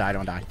die. Do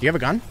you have a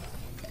gun?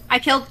 I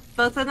killed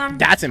both of them.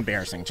 That's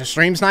embarrassing. To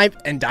stream snipe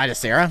and die to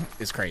Sarah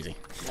is crazy.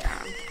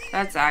 Yeah.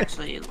 That's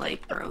actually,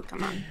 like, bro,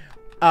 come on.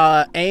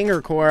 Aang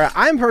or Korra?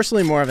 I'm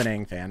personally more of an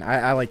Aang fan.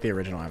 I like the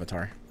original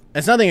Avatar.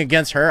 It's nothing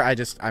against her.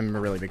 I'm a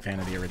really big fan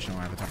of the original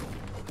Avatar.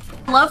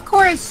 I love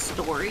Korra's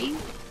story,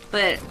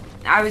 but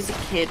I was a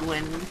kid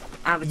when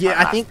Avatar. Yeah,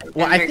 I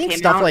think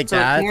stuff out, like so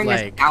that, it's more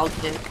like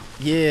nostalgic.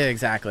 Yeah,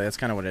 exactly. That's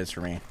kind of what it is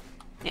for me.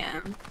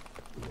 Yeah.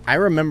 I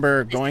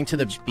remember going to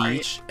the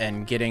beach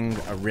and getting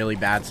a really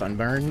bad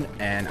sunburn,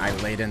 and I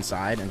laid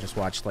inside and just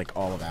watched like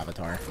all of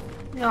Avatar.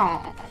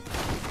 No.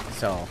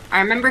 So.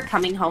 I remember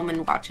coming home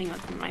and watching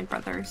with my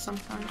brother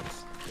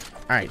sometimes.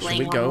 All right, should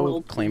we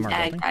go claim our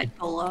building? I'd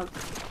pull up.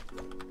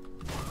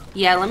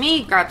 Yeah, let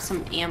me grab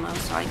some ammo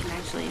so I can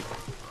actually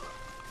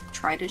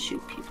try to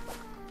shoot people.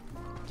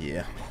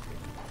 Yeah.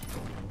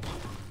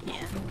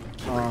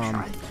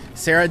 Yeah.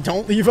 Sarah,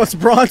 don't leave us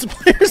bronze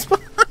players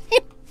behind.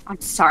 I'm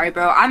sorry,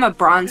 bro. I'm a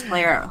bronze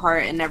player at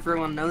heart, and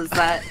everyone knows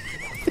that.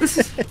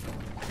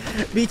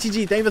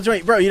 BTG, thank you for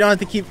joining, bro. You don't have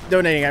to keep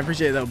donating. I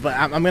appreciate it though, but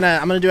I'm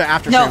gonna do it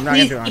after stream. I'm not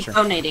gonna do it on stream.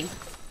 Donating.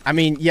 I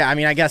mean, yeah. I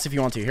mean, I guess if you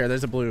want to. Here,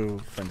 there's a blue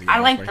frenzy. I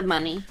like the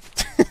money.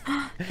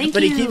 Thank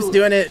but you. he keeps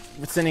doing it,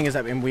 sending us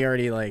up, and we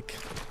already like.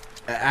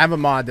 I have a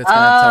mod that's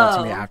gonna tell it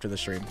to me after the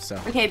stream. So.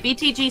 Okay,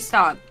 BTG,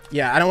 stop.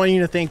 Yeah, I don't want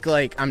you to think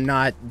like I'm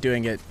not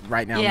doing it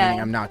right now. Yeah.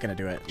 Meaning I'm not gonna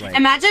do it. Like...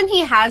 Imagine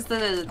he has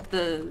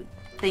the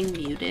thing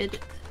muted.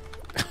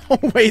 Oh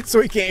wait, so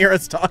he can't hear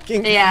us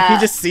talking? Yeah.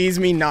 He just sees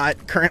me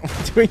not currently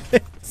doing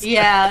this.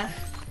 Yeah.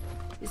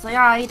 He's like,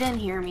 oh, he didn't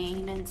hear me.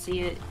 He didn't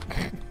see it.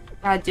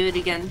 Gotta do it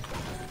again.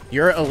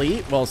 You're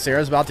elite? Well,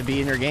 Sarah's about to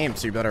be in your game,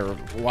 so you better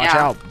watch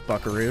out,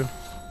 buckaroo.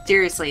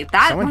 Seriously,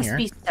 that Someone must here?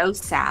 be so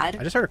sad.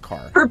 I just heard a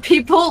car. For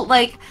people,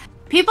 like,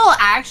 people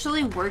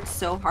actually work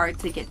so hard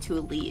to get to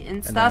elite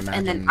and stuff,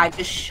 and then I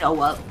just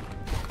show up.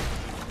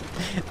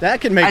 That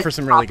could make for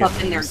some really good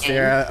in their memes.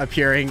 Sarah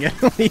appearing in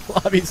elite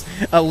lobbies,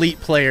 elite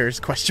players,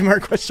 question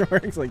marks,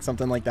 like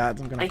something like that.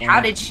 Like,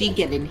 how did she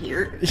get in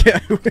here? Yeah,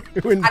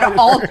 out of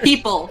all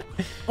people,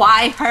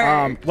 why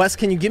her? Wes,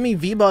 can you give me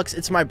V-Bucks?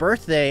 It's my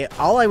birthday.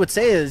 All I would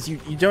say is you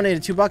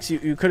donated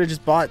 $2. You could have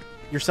just bought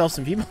yourself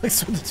some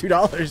V-Bucks with the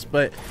 $2,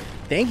 but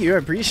thank you. I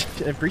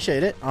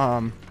appreciate it.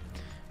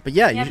 But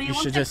yeah, you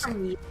should just.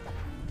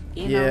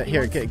 Yeah,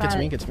 here, get to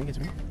me.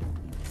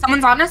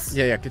 Someone's on us?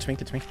 Yeah, get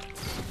to me.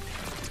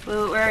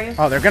 Where are you?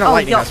 Oh, they're gonna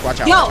lightning us. Watch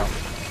out. Watch out.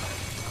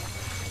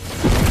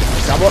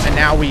 Double, and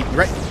now we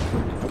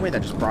oh wait,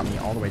 that just brought me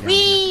all the way down.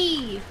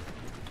 Whee!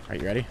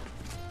 Alright, you ready?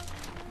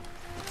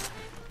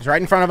 He's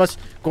right in front of us.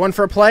 Going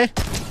for a play.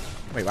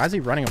 Wait, why is he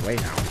running away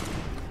now?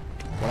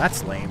 Well,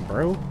 that's lame,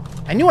 bro.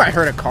 I knew I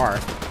heard a car.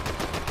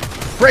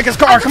 Break his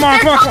car! Come on!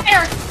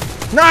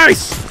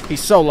 Nice!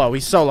 He's so low.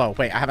 Wait,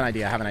 I have an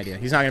idea.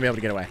 He's not gonna be able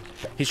to get away.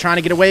 He's trying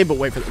to get away, but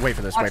wait for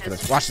this.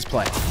 Watch this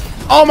play.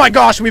 Oh my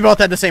gosh, we both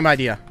had the same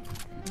idea.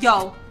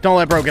 Yo. Don't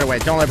let bro get away.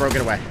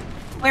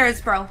 Where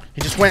is bro?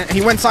 He went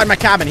inside my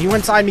cabin.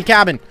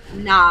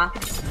 Nah.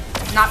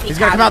 Not me. He's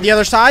gonna come out the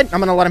other side. I'm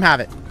gonna let him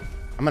have it.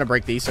 I'm gonna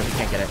break these so he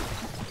can't get it.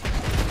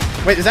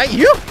 Wait, is that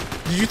you?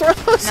 Did you throw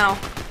those? No.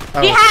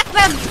 Oh. He has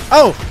them!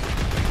 Oh!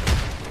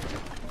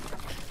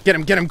 Get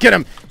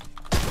him!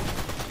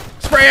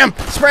 Spray him!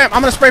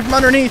 I'm gonna spray from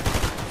underneath.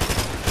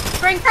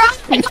 Spring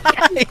from.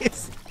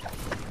 Nice.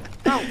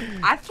 Oh,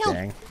 I've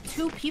killed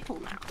 2 people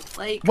now.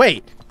 Like.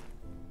 Wait.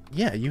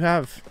 Yeah, you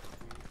have.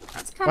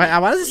 That's why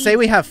does it say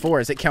we have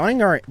 4? Is it counting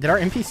did our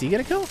NPC get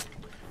a kill?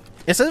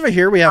 It says over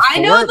here we have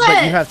 4,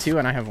 but you have 2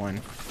 and I have 1.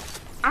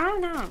 I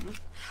don't know.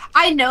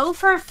 I know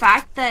for a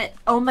fact that.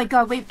 Oh my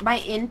god! Wait, my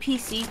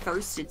NPC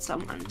thirsted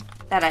someone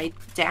that I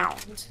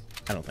downed.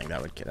 I don't think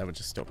that would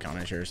just still count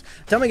as yours.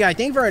 Tell me, guy,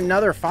 thank you for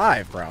another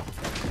 5, bro.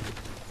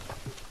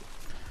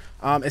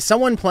 Is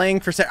someone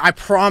playing for Sarah? I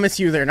promise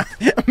you they're not.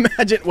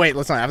 Imagine. Wait,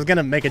 listen. I was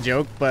gonna make a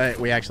joke, but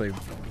we actually.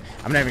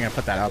 I'm not even gonna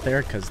put that out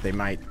there because they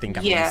might think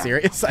I'm being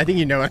serious. I think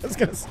you know what I was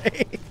gonna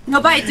say.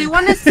 No, but I do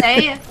want to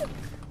say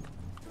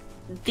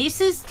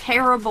this is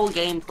terrible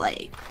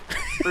gameplay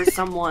for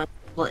someone.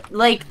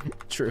 Like,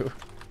 true.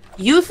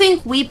 You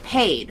think we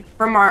paid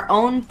from our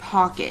own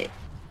pocket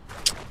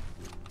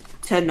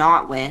to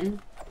not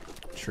win?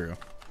 True.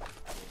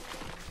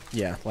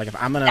 Yeah, like if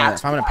I'm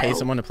gonna pay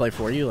someone to play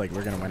for you, like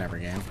we're gonna win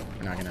every game.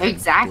 We're not gonna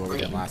do what we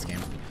did last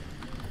game.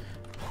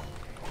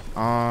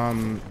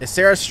 Is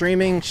Sarah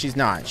streaming? She's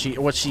not. She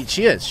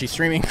is. She's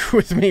streaming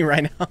with me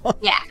right now.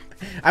 Yeah.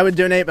 I would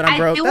donate, but I'm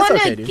broke. That's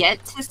okay, dude. I do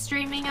want to get to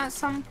streaming at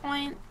some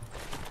point,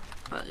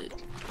 but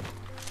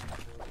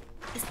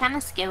it's kind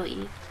of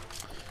scary.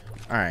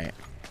 All right.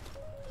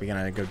 We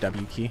gonna go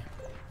W key?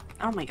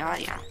 Oh my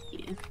god, yeah.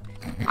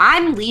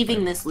 I'm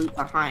leaving this loot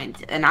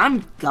behind, and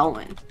I'm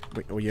going.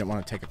 Wait, well, you don't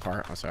want to take a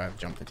car? Oh, sorry, I have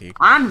jump fatigue.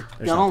 I'm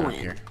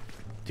going.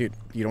 Dude,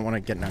 you don't want to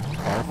get in a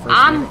car first?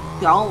 I'm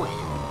going.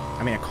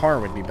 I mean, a car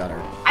would be better.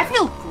 I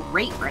feel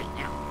great right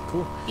now.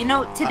 Cool. You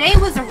know, today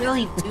was a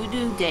really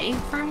doo-doo day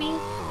for me.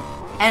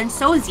 And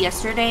so is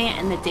yesterday,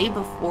 and the day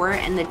before,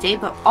 and the day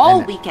before.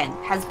 All weekend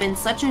has been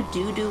such a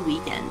doo-doo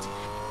weekend.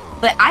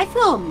 But I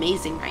feel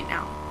amazing right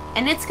now.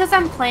 And it's because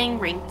I'm playing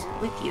ranked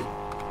with you.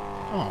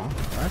 Oh,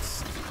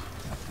 that's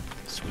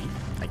sweet,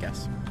 I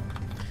guess.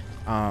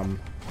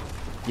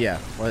 Yeah,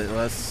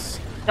 let's...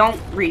 Don't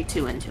read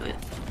too into it.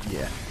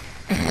 Yeah.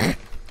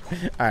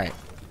 Alright.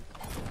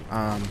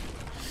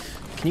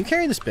 Can you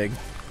carry this big?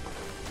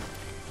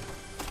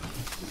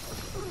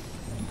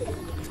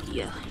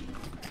 Yeah.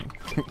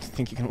 You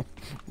think you can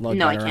lug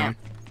that around? No, I can't.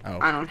 Oh.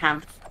 I don't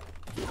have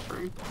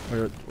room.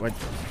 What?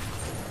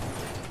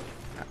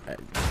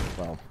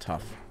 Well,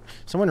 tough.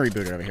 Someone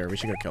rebooted over here. We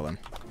should go kill him.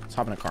 Let's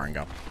hop in a car and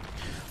go.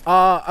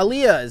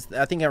 Aaliyah is.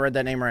 I think I read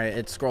that name right.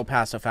 It scrolled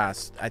past so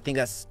fast. I think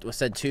that's was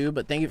said 2,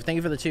 but thank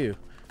you for the 2.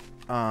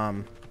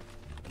 Sorry,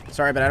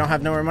 but I don't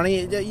have no more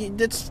money.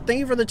 Thank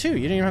you for the 2. You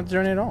didn't even have to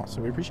donate at all,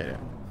 so we appreciate it.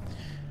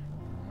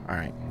 All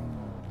right.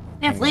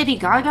 They have Lady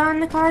Gaga in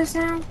the cars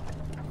now.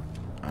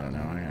 I don't know.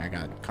 I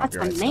got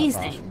copyright. That's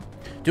amazing.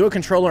 Do a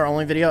controller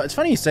only video. It's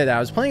funny you say that. I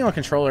was playing on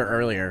controller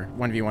earlier,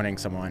 1v1ing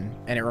someone,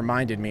 and it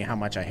reminded me how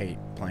much I hate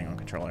playing on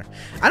controller.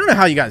 I don't know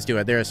how you guys do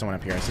it. There is someone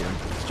up here. I see them.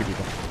 It's 2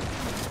 people.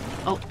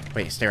 Oh.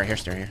 Wait, stay right here,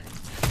 stay right here.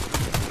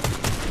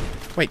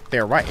 Wait,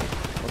 they're right.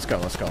 Let's go,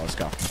 let's go, let's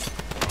go.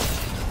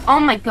 Oh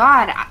my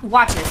god.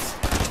 Watch this.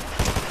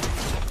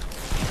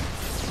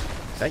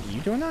 Is that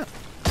you doing that?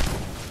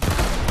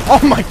 Oh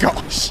my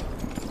gosh.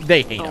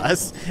 They hate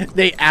us.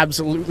 They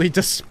absolutely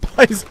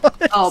despise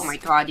us. Oh my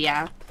god,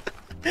 yeah.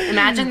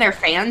 Imagine their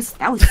fans.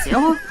 That was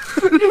still.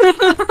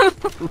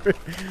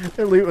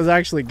 Their loot was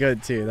actually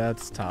good too.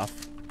 That's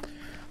tough.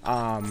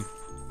 I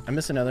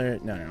missed another.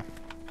 No.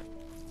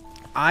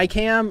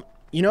 iCam.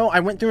 You know,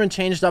 I went through and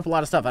changed up a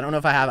lot of stuff. I don't know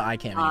if I have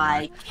iCam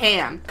anymore.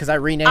 iCam. Because I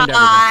renamed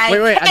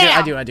everything. Wait.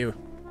 I do.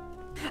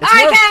 It's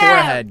more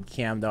forehead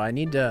cam though. I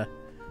need to.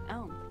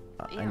 Oh.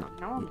 Damn.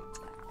 No.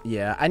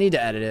 Yeah, I need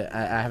to edit it.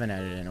 I haven't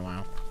edited it in a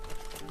while.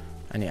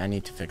 I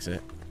need to fix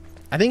it.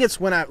 I think it's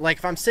when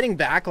if I'm sitting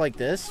back like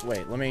this.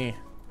 Wait, let me.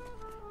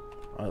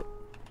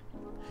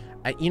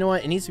 You know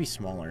what? It needs to be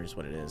smaller. Is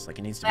what it is. Like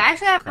it needs to. I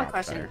actually have a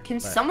question. Better, Can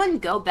someone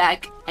go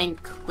back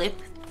and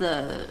clip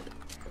the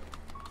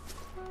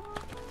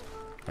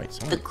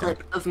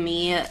clip of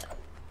me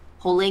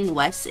pulling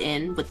Wes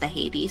in with the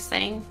Hades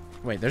thing?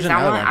 Wait, there's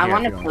another one. I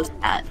want to post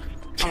that.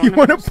 You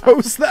want to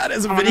post that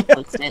as a video?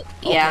 Post it.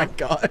 Yeah. Oh my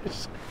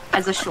gosh.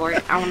 As a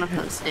short, I want to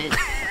post it.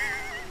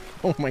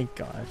 Oh my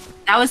god.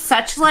 That was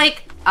such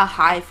like a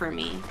high for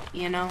me,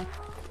 you know?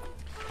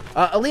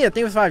 Aaliyah, thank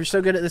you for 5. You're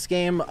so good at this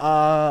game.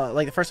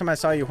 Like the first time I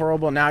saw you,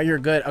 horrible. Now you're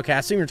good. Okay, I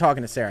assume you're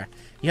talking to Sarah.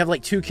 You have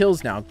like 2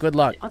 kills now. Good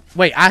luck.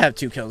 Wait, I have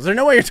 2 kills. There's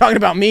no way you're talking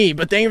about me,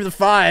 but thank you for the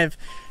 5.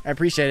 I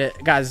appreciate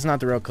it. Guys, it's not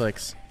the real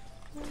clicks.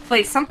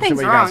 Wait,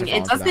 something's wrong.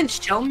 It doesn't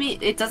show me.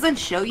 It doesn't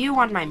show you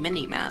on my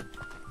mini map.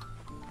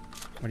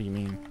 What do you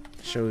mean?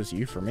 It shows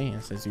you for me.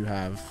 It says you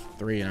have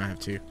 3 and I have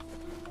 2.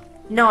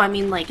 No, I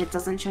mean like it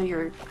doesn't show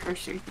your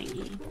cursor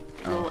thingy.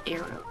 Little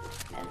arrow.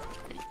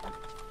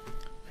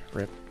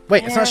 Rip.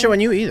 Wait, it's not showing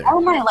you either.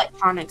 All my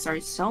electronics are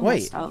so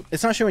messed up.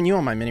 It's not showing you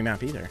on my mini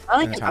map either. I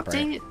like an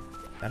update. Right.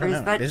 I don't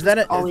know. Is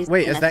that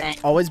wait, is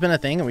that always been a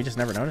thing and we just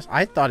never noticed?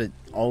 I thought it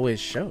always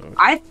showed.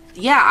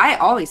 Yeah, I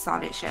always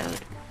thought it showed.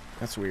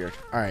 That's weird.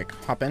 All right,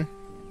 hop in.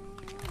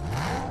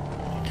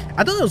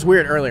 I thought it was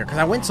weird earlier because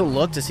I went to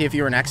look to see if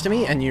you were next to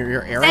me and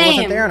your arrow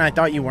wasn't there and I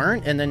thought you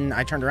weren't and then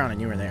I turned around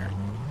and you were there.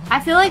 I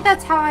feel like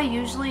that's how I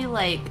usually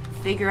like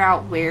figure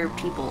out where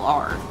people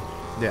are.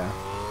 Yeah.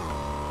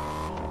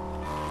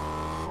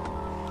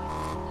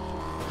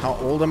 How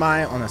old am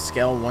I on a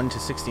scale 1 to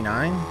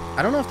 69?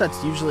 I don't know if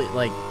that's usually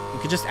like you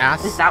could just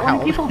ask. Is that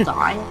when people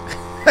die?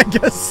 I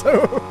guess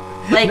so.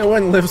 Like no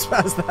one lives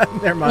past that in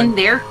their mind. In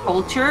their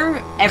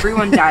culture,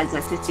 everyone dies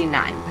at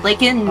 69.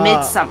 Like in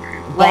Midsummer.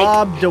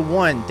 Bob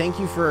DeOne, thank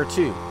you for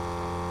 2.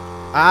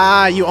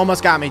 Ah, you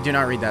almost got me. Do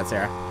not read that,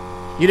 Sarah.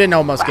 You didn't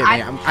almost get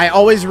me. I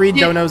always read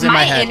donos in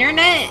my head. My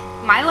internet,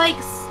 my like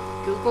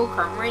Google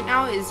Chrome right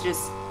now is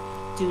just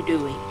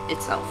doing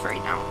itself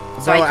right now.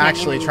 So I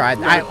actually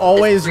tried. I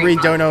always read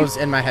donos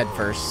in my head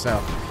first.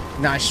 So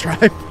nice try.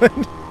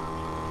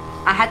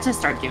 I had to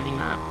start doing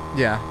that.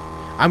 Yeah,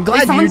 I'm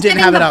glad you didn't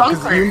have it up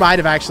because you might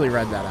have actually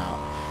read that out.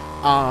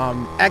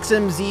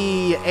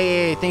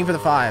 XMZAA, thank you for the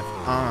 5.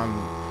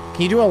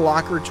 Can you do a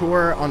locker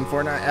tour on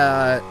Fortnite?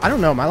 I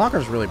don't know. My locker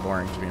is really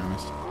boring, to be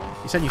honest.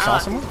 You said you saw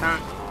someone?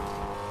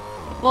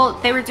 Well,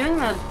 they were doing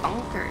the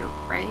bunker,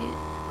 right?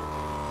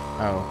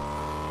 Oh,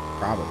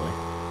 probably.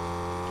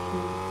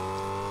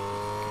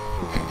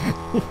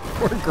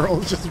 Poor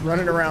girl's just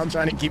running around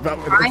trying to keep up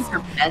with us. Trying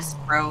her best,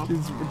 bro.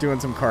 She's doing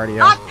some cardio.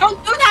 Stop,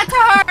 don't do that to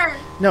her!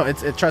 No,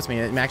 trust me,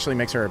 it actually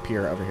makes her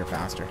appear over here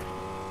faster.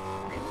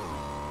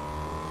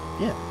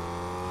 Yeah,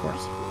 of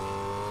course.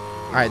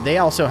 Alright, they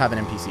also have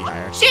an NPC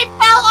hire. She fell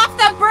off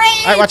the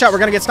bridge! Alright, watch out, we're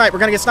gonna get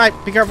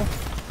sniped, Be careful.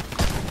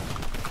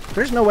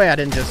 There's no way I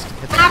didn't just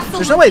hit that. Absolutely.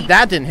 There's no way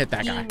that didn't hit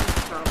that guy.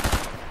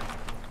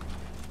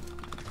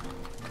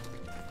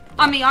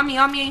 On me. Yeah,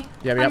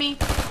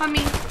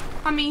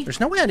 On me. There's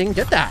no way I didn't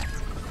get that.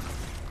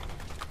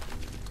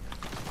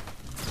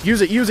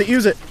 Use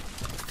it.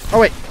 Oh,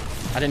 wait.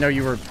 I didn't know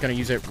you were going to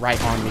use it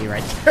right on me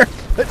right there.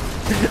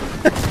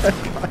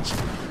 Gosh.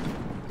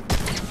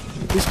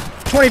 He's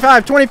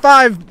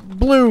 25,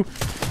 blue.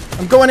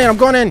 I'm going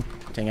in.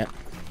 Dang it.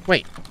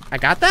 Wait, I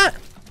got that?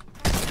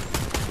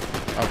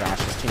 Oh, gosh,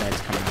 his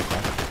teammate's coming out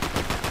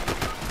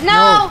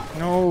there.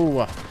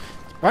 No.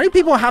 Why do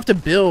people have to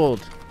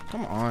build?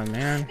 Come on,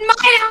 man.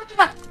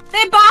 Mina!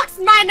 They boxed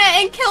Mina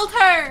and killed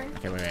her!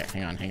 Okay, wait.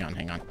 Hang on.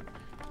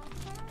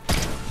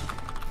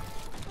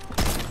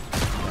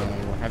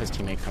 Have his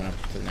teammate coming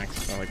up to the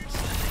next.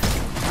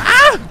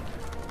 Ah!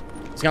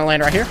 He's gonna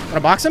land right here. I'm gonna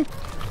box him.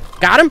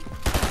 Got him.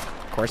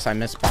 Of course, I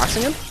missed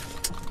boxing him.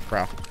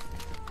 Bro.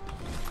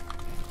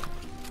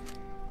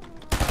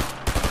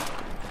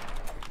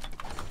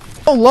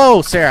 Oh,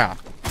 low, Sarah.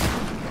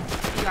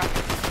 You got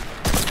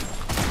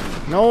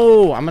this.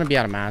 No, I'm gonna be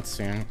out of mats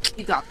soon.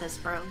 You got this,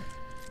 bro.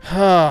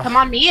 Come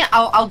on, me.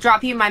 I'll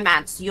drop you my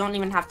mats. You don't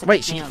even have to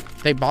pick me up.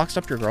 They boxed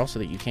up your girl so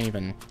that you can't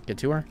even get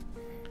to her.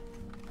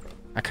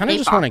 I kind of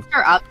just want to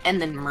her up and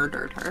then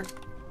murdered her.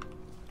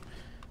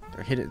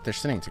 They're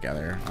sitting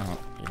together. I don't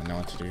even know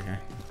what to do here.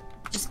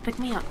 Just pick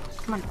me up.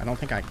 Come on. I don't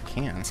think I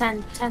can.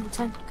 10.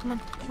 Come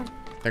on.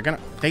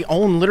 They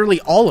own literally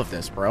all of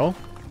this, bro.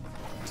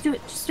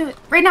 Just do it.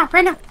 Right now.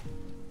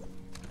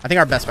 I think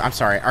our best bet, I'm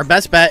sorry. Our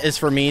best bet is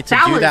for me to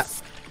do that.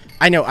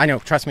 I know.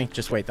 Trust me.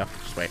 Just wait, though.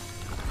 Just wait.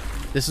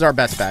 This is our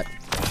best bet.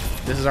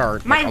 This is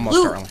our almost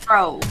loot, our only.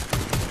 bro.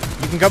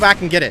 You can go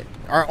back and get it.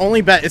 Our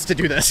only bet is to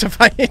do this.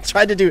 If I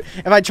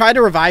tried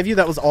to revive you,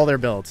 that was all their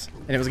builds,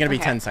 and it was gonna be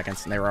 10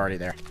 seconds, and they were already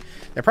there.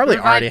 They're probably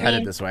already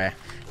headed this way.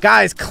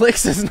 Guys,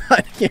 Clicks is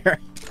not here.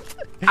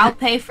 I'll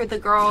pay for the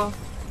girl,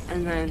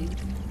 and then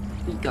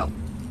we go.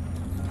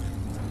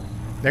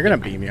 They're gonna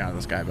beam you out of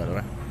this guy, by the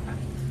way.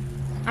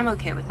 I'm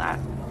okay with that.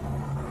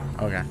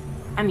 Okay.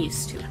 I'm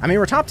used to it. I mean,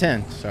 we're top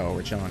 10, so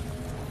we're chilling.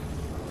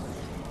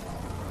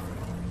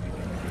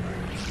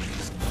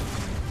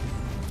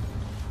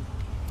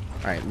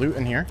 Alright, loot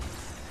in here.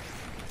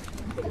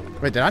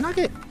 Wait, did I not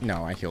get...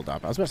 No, I healed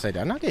up. I was about to say, did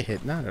I not get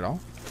hit? Not at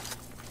all.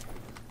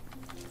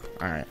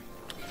 Alright.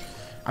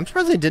 I'm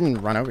surprised they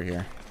didn't run over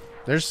here.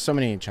 There's so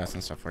many chests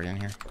and stuff for you in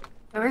here.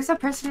 Where's the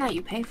person that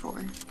you pay for?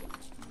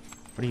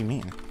 What do you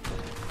mean?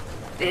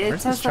 It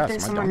says that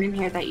there's someone in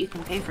here that you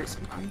can pay for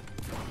someone.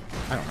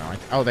 I don't know.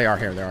 Oh, they are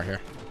here.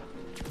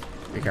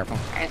 Be careful.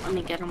 Alright, let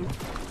me get them.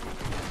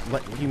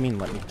 What do you mean,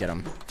 let me get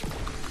them?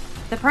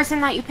 The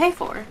person that you pay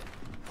for.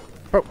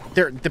 Bro,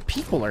 the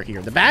people are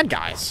here. The bad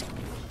guys.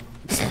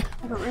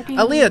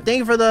 Aaliyah, thank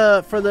you for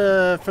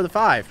the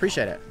 5.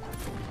 Appreciate it.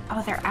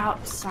 Oh, they're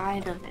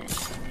outside of it.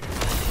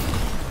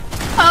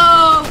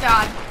 Oh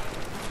god.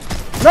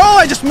 No,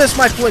 I just missed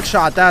my flick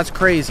shot. That's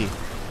crazy.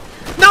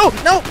 No.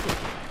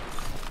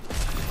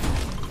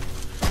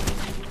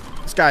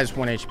 This guy's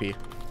 1 HP.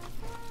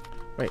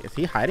 Wait, is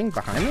he hiding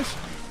behind this?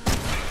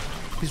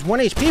 He's 1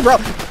 HP, bro.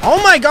 Oh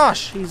my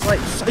gosh. He's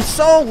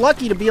so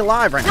lucky to be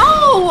alive right now.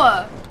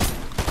 No!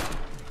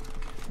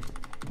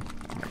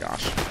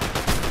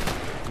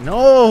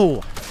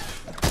 No!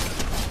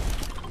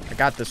 I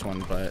got this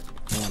one, but...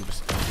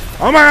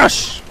 Oh my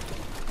gosh!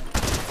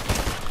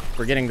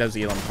 We're getting those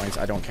Elam points.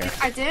 I don't care.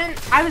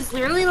 I was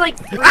literally like...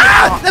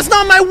 Ah! That's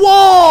not my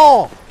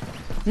wall!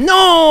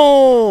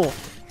 No!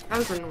 That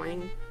was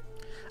annoying.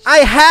 I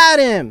had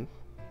him!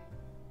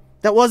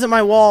 That wasn't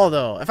my wall,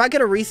 though. If I could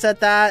have reset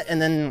that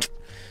and then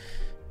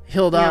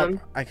healed up,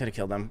 I could have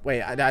killed them.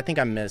 Wait, I think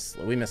I missed...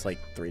 We missed like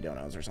 3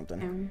 donos or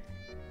something.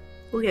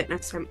 We'll get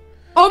next time.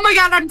 Oh my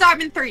god, I'm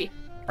Diamond 3!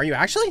 Are you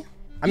actually?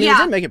 I mean, you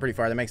did make it pretty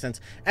far. That makes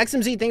sense.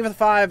 XMZ, thank you for the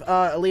 5.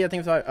 Aaliyah, thank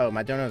you for the 5. Oh,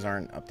 my donos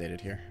aren't updated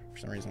here for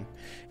some reason.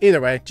 Either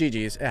way,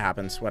 GG's. It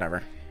happens.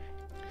 Whatever.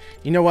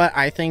 You know what?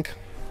 I think...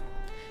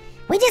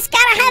 We just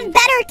gotta have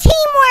better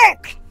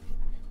teamwork!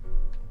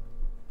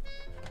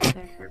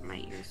 That hurt my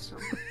ears so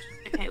much.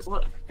 Okay,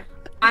 well...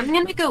 I'm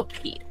gonna go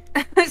pee.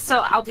 So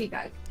I'll be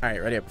back. All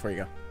right, ready up before you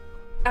go.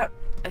 Oh,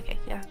 okay,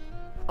 yeah.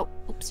 Oh,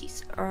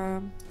 oopsies.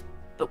 Oh,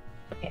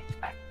 okay,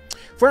 bye.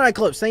 Fortnite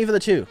Clips, thank you for the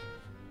 2.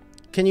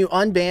 Can you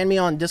unban me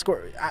on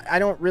Discord? I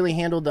don't really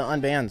handle the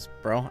unbans,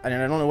 bro. I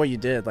don't know what you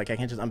did. Like, I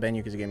can't just unban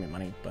you because you gave me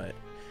money, but...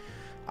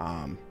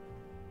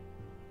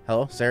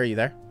 Hello? Sarah, you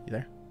there? You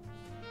there?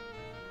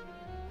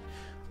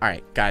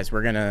 Alright, guys,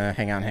 we're gonna...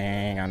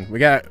 Hang on. We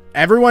got...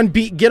 Everyone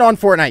get on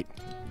Fortnite.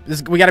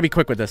 We gotta be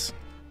quick with this.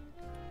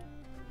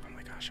 Oh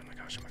my gosh.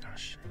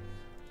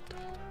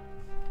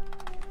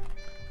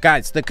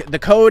 Guys, the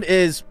code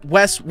is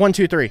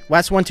West123.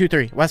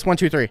 West123.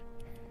 West123.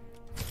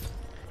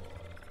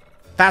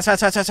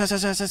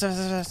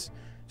 Fast.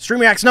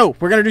 Stream reacts. No,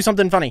 we're gonna do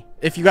something funny.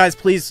 If you guys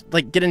please,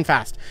 like, get in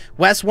fast.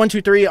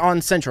 West123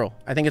 on Central.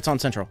 I think it's on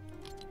Central.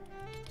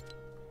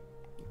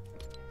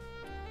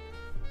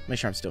 Make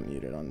sure I'm still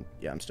muted on...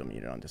 Yeah, I'm still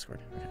muted on Discord.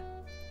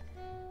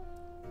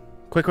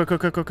 Okay. Quick.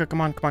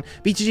 Come on.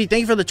 BTG,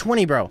 thank you for the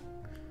 20, bro.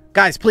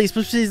 Guys, please,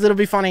 it'll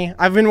be funny.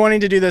 I've been wanting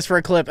to do this for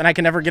a clip, and I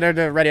can never get her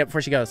to ready up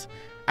before she goes.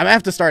 I'm gonna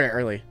have to start it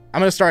early. I'm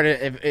gonna start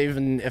it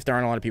even if there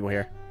aren't a lot of people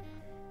here.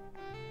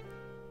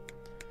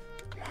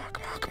 Come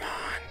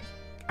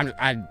on.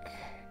 I'm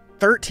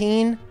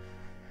 13?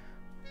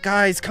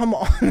 Guys, come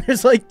on.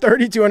 There's like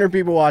 3,200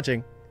 people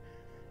watching.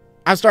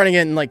 I'm starting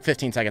it in like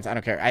 15 seconds. I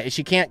don't care.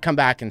 She can't come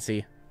back and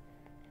see.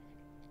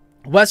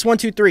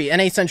 West123,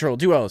 NA Central,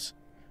 duos.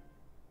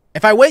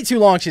 If I wait too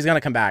long, she's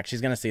gonna come back. She's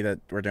gonna see that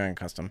we're doing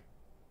custom.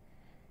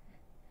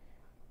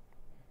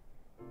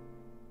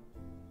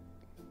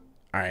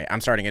 Alright,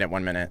 I'm starting it at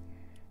 1 minute.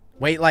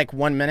 Wait like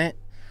 1 minute.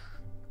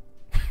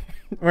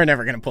 We're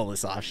never gonna pull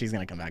this off. She's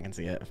gonna come back and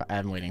see it if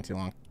I'm waiting too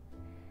long.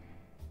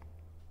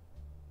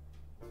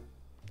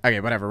 Okay,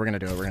 whatever. We're gonna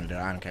do it.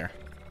 I don't care.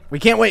 We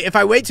can't wait. If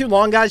I wait too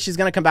long, guys, she's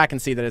gonna come back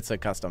and see that it's a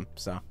custom.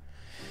 So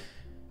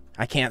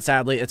I can't,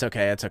 sadly. It's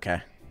okay.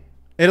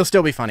 It'll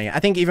still be funny. I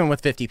think even with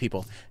 50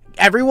 people.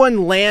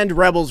 Everyone land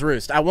Rebels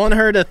Roost. I want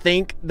her to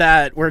think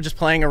that we're just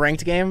playing a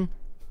ranked game.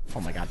 Oh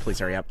my god, please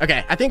hurry up.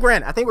 Okay, I think we're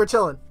in. I think we're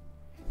chilling.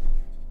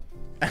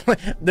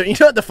 You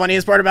know what the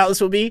funniest part about this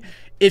will be?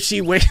 If she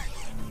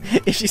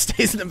if she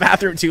stays in the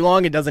bathroom too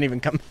long and doesn't even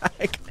come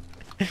back.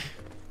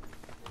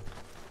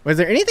 Was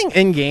there anything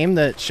in-game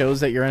that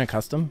shows that you're in a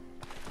custom?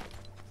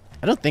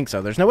 I don't think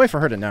so. There's no way for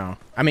her to know.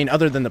 I mean,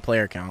 other than the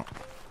player count.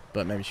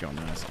 But maybe she won't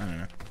notice. I don't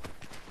know.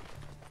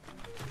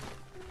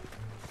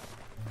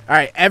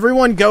 Alright,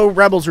 everyone go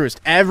Rebels Roost.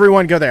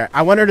 Everyone go there.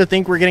 I want her to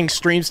think we're getting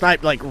stream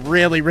sniped, like,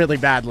 really, really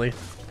badly.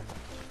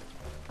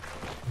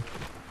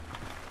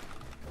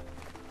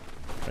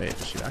 Wait,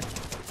 is she back?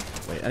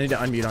 Wait, I need to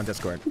unmute on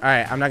Discord.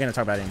 Alright, I'm not gonna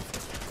talk about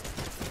anything.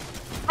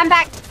 I'm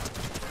back.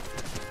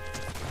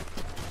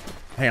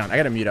 Hang on, I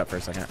gotta mute up for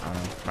a second. I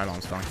don't know. My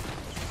mom's calling.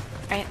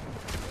 Alright.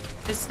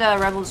 It's the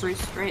Rebels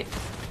Roost, right?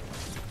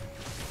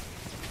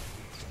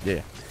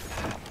 Yeah.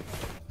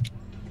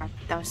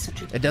 That was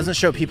such a... It doesn't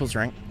show people's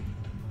rank.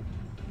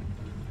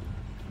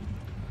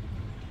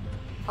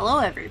 Hello,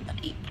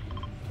 everybody.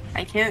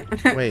 I can't...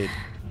 Wait.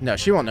 No,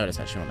 she won't notice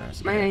that. She won't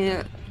notice.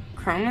 My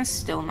Chrome is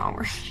still not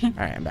working.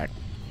 Alright, I'm back.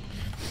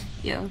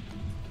 Yeah.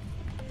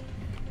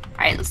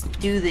 Alright, let's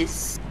do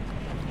this.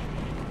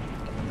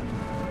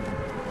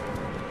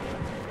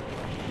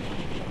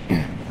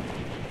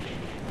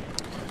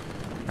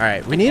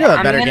 Alright, we need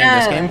a better game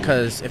this game,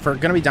 because if we're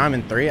going to be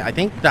Diamond 3, I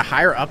think the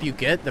higher up you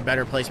get, the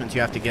better placements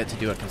you have to get to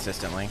do it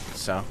consistently,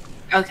 so.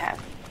 Okay.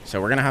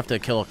 So we're going to have to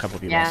kill a couple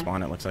people to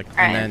spawn, it looks like.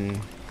 Right. And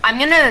then... I'm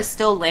going to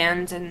still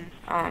land and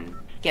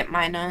get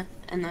Mina,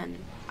 and then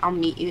I'll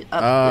meet you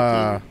up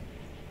with you.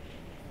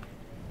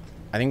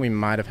 I think we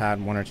might have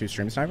had 1 or 2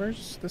 stream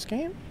snipers this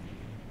game.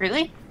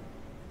 Really?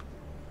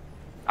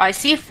 Oh, I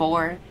see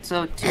 4,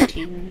 so 2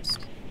 teams.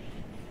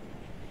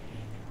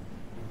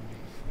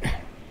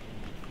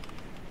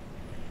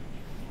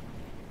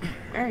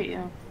 Where are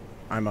you?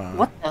 I'm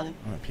what the? I'm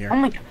up here. Oh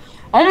my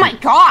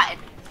god!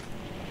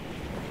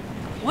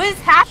 What is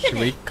happening? Should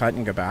we cut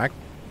and go back?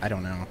 I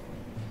don't know.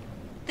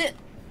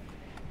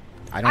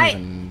 I don't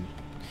even...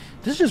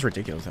 This is just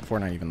ridiculous that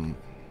Fortnite even...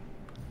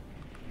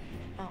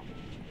 Oh.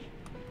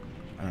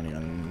 I don't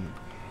even...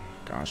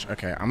 Gosh,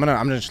 okay. I'm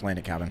gonna just land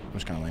at cabin. I'm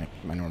just gonna land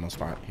at my normal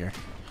spot here.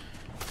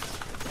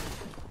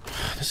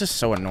 This is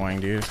so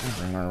annoying, dude.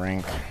 We're in our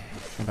rank.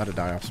 I'm about to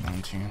die off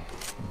spawn too.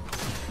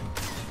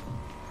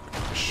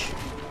 Gosh.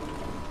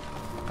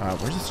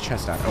 Where's this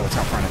chest at? Oh, it's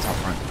out front. It's out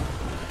front.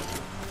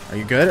 Are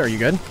you good? Are you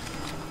good?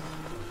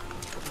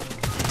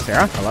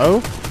 Sarah?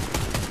 Hello?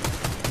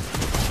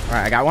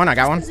 Alright, I got one. I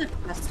got one.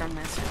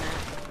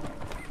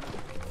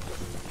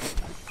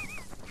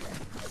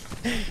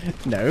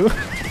 No. Okay,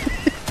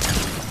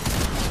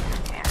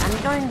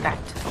 I'm going back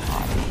to the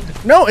lobby.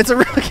 No, it's a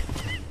real...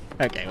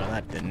 Okay, well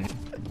that didn't...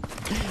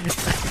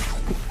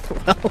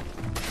 Well...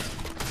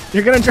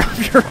 You're gonna drop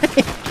your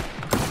rank.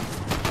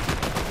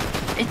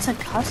 It's a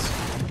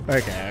custom.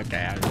 Okay.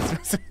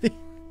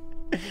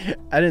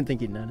 I didn't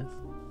think you'd notice.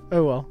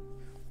 Oh well.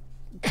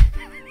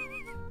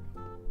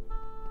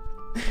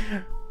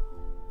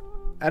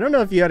 I don't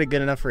know if you had a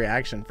good enough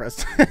reaction for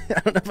us. I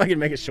don't know if I can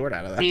make a short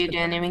out of that. You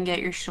didn't even get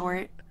your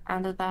short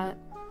out of that?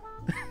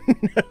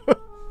 No,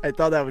 I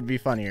thought that would be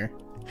funnier.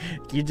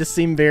 You just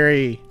seem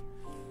very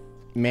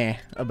meh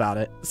about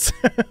it. So.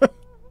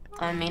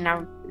 I mean,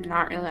 I'm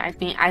not really. I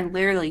mean, I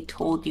literally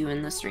told you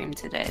in the stream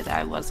today that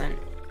I wasn't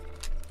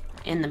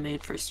in the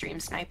mood for stream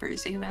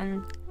snipers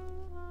even.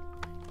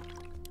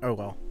 Oh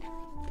well.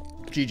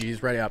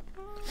 GG's, ready up.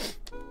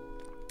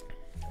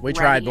 We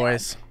tried,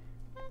 boys.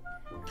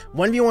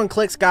 1v1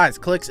 clicks, guys.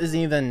 Clicks isn't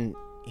even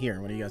here.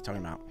 What are you guys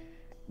talking about?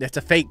 It's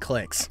a fake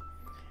clicks.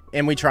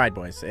 And we tried,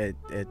 boys. It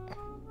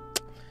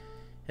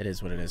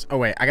is what it is. Oh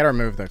wait, I gotta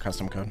remove the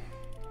custom code.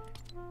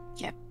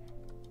 Yep.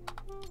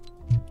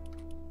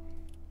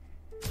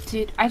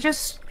 Dude,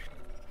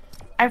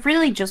 I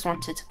really just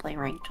wanted to play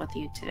ranked with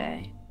you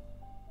today.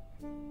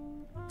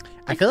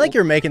 I feel like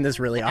you're making this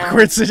really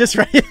awkward, so just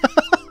ready up.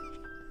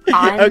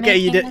 Okay,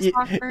 you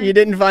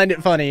didn't find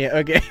it funny.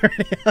 Okay,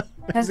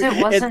 because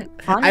it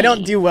wasn't funny. I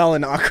don't do well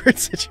in awkward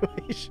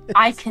situations.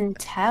 I can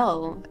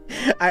tell.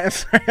 I'm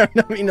sorry, I'm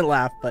not meaning to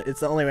laugh, but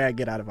it's the only way I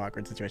get out of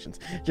awkward situations.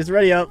 Just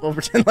ready up. We'll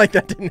pretend like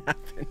that didn't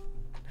happen.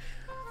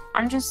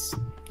 I'm just,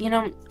 you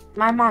know,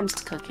 my mom's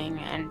cooking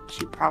and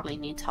she probably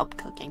needs help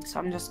cooking, so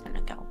I'm just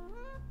gonna go.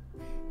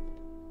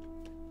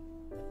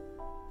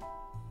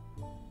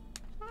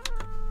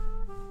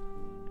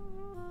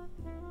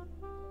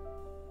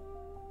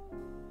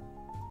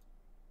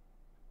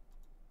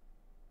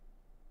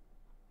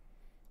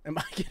 Am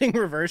I getting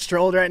reverse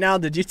trolled right now?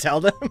 Did you tell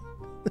them?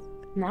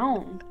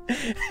 No.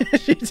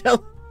 Did you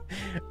tell?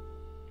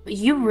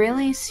 You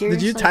really seriously?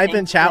 Did you type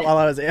in chat while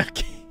I was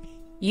AFK?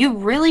 You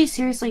really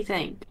seriously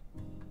think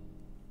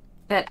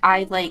that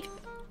I like?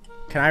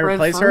 Can I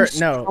replace her?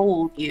 No.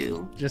 Trolled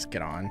you. Just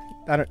get on.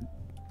 I don't.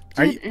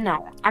 Are you?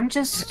 No, I'm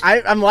just.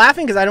 I'm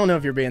laughing because I don't know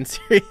if you're being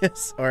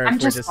serious or. I'm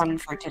just fun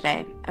for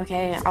today.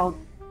 Okay, I'll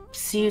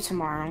see you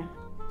tomorrow.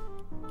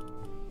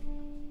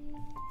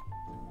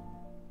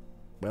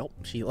 Well,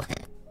 Sheila.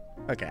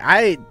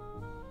 Okay,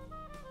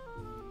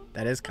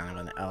 that is kind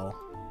of an L.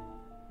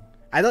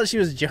 I thought she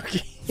was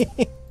joking.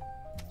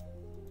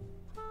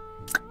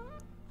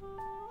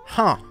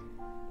 Huh.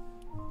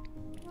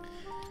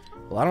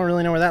 Well, I don't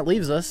really know where that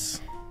leaves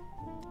us.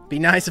 Be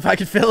nice if I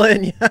could fill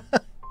in, yeah.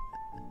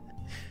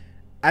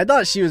 I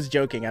thought she was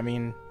joking. I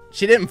mean,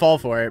 she didn't fall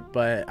for it,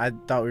 but I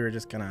thought we were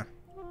just gonna...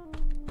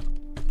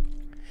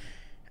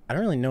 I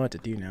don't really know what to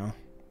do now.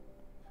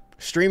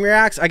 Stream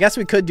reacts? I guess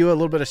we could do a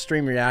little bit of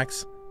stream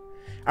reacts.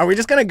 Are we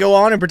just gonna go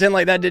on and pretend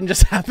like that didn't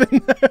just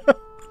happen?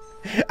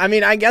 I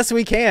mean, I guess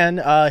we can.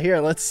 Here,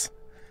 let's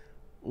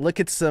look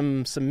at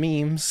some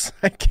memes,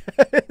 I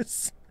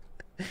guess.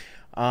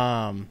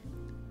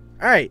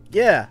 Alright,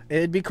 yeah.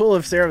 It'd be cool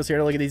if Sarah was here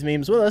to look at these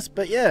memes with us,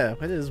 but yeah,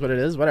 it is what it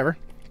is, whatever.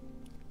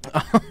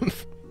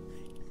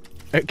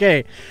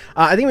 Okay.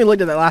 I think we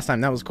looked at that last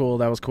time. That was cool.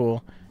 That was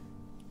cool.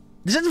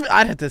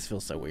 This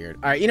feels so weird.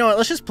 All right, you know what?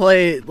 Let's just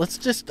play. Let's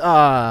just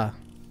I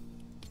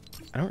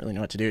don't really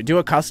know what to do. Do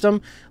a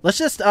custom. Let's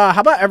just how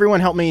about everyone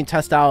help me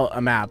test out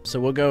a map?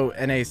 So we'll go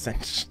NA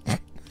Cinch. I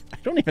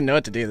don't even know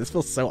what to do. This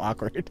feels so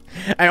awkward.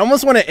 I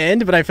almost want to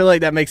end, but I feel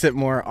like that makes it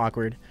more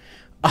awkward.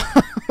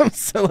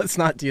 So let's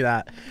not do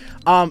that.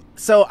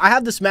 So I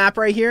have this map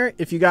right here.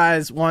 If you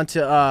guys want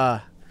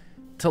to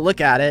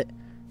look at it,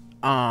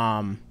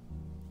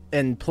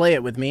 and play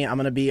it with me, I'm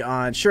gonna be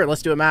on. Sure,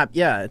 let's do a map.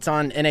 Yeah, it's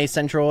on NA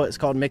Central. It's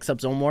called Mix Up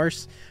Zone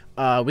Wars.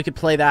 We could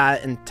play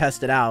that and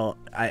test it out.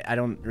 I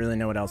don't really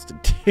know what else to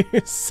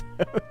do. So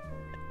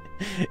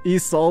you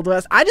sold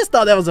us. I just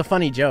thought that was a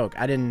funny joke.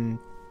 I don't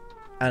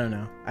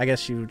know. I guess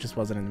she just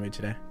wasn't in the mood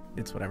today.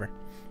 It's whatever.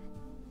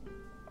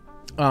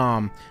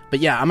 But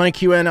yeah, I'm gonna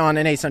queue in on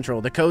NA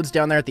Central. The code's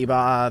down there at the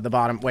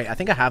bottom. Wait, I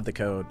think I have the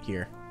code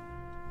here.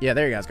 Yeah,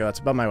 there you guys go. It's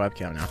above my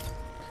webcam now.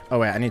 Oh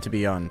wait, I need to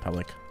be on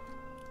public.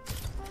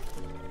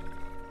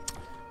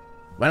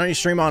 Why don't you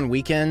stream on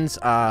weekends?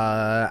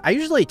 I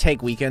usually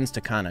take weekends to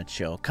kind of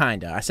chill.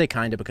 Kinda. I say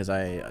kinda because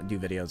I do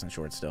videos and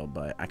shorts still,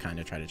 but I kind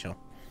of try to chill.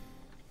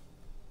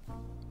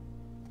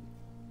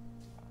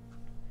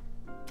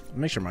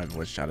 Make sure my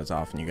voice chat is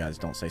off and you guys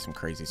don't say some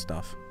crazy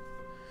stuff.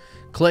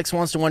 Clicks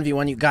wants to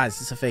 1v1 you. Guys,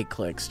 it's a fake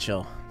Clicks.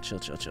 Chill. Chill,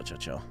 chill, chill, chill,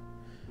 chill.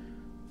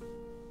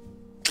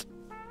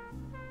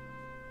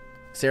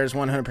 Sarah's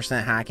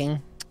 100%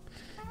 hacking.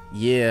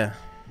 Yeah.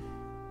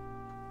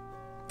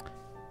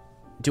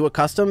 Do a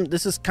custom.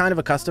 This is kind of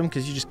a custom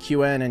because you just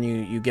queue in and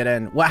you get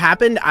in. What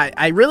happened?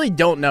 I really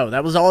don't know.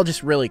 That was all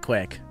just really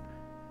quick.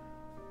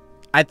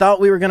 I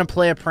thought we were going to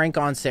play a prank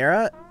on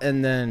Sarah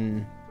and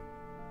then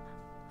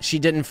she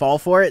didn't fall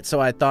for it. So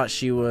I thought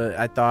she would.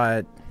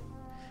 I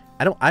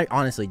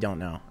honestly don't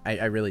know.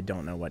 I really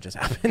don't know what just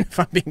happened, if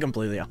I'm being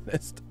completely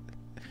honest.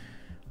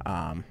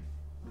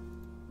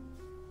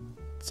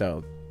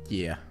 So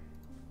yeah.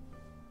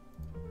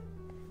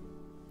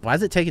 Why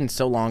is it taking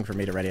so long for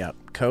me to ready up?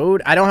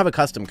 Code? I don't have a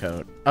custom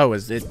code. Oh,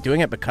 is it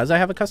doing it because I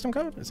have a custom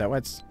code? Is that why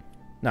it's...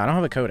 No, I don't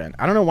have a code in.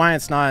 I don't know why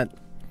it's not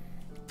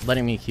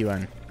letting me queue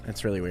in.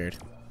 It's really weird.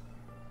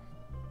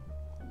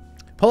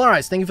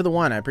 Polarized, thank you for the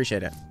 1. I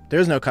appreciate it.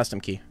 There's no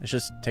custom key. It's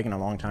just taking a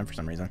long time for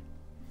some reason.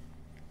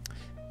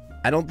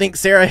 I don't think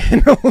Sarah in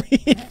the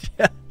lead.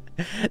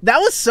 That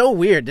was so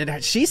weird.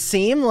 Did she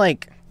seem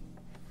like...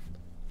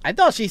 I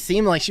thought she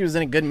seemed like she was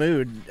in a good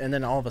mood, and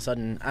then all of a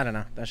sudden, I don't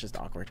know. That's just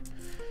awkward.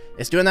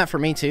 It's doing that for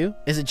me too.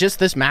 Is it just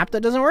this map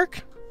that doesn't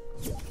work?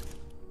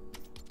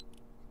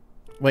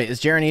 Wait,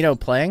 is Jaranito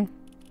playing?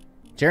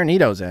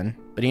 Jaranito's in,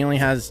 but he only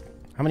has...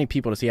 How many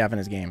people does he have in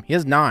his game? He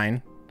has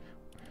 9.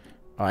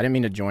 Oh, I didn't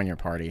mean to join your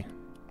party.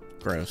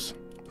 Gross.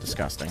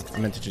 Disgusting. I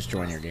meant to just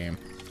join your game.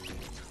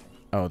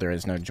 Oh, there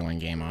is no join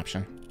game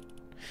option.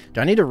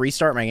 Do I need to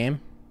restart my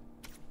game?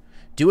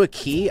 Do a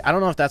key? I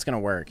don't know if that's going to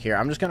work. Here,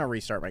 I'm just going to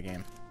restart my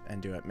game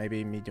and do it.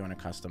 Maybe me doing a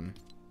custom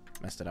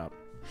messed it up.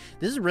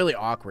 This is really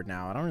awkward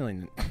now. I don't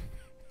really...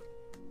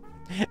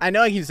 I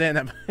know I keep saying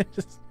that,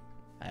 but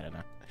I don't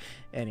know.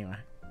 Anyway.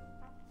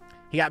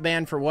 He got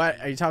banned for what?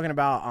 Are you talking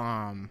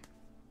about,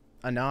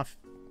 enough?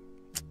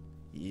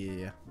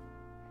 Yeah.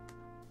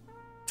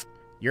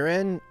 You're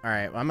in?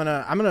 Alright, well, I'm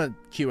gonna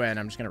queue in.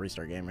 I'm just gonna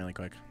restart game really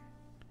quick.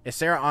 Is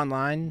Sarah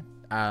online?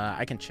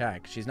 I can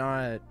check. She's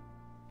not...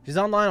 She's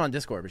online on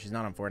Discord, but she's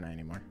not on Fortnite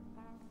anymore.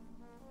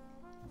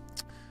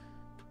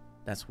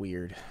 That's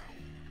weird.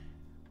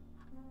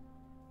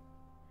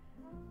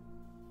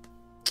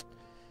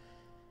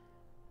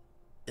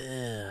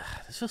 Ugh,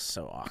 this feels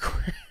so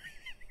awkward.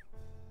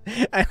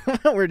 I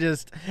don't know, we're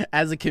just,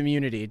 as a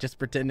community, just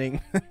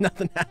pretending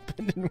nothing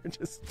happened, and we're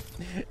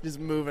just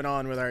moving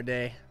on with our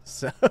day.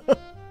 So,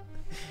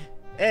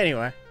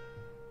 anyway.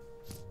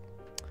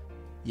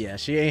 Yeah,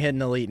 she ain't hitting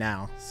elite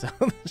now, so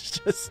it's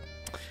just,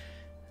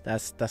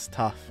 that's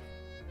tough.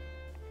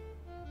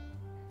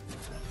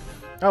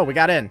 Oh, we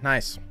got in.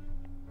 Nice.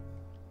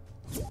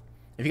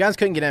 If you guys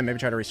couldn't get in, maybe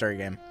try to restart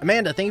your game.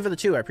 Amanda, thank you for the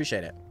 2. I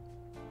appreciate it.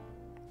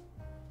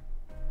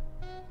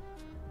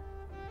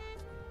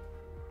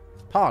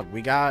 Pog,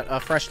 we got a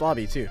fresh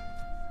lobby too.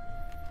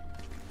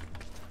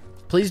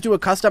 Please do a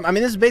custom. I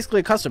mean, this is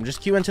basically a custom.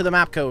 Just queue into the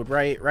map code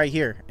right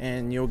here,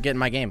 and you'll get in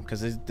my game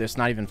because it's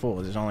not even full.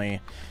 There's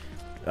only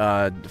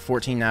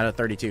 14 out of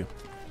 32,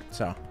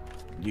 so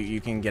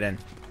you can get in.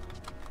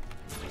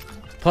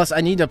 Plus, I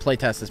need to play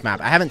test this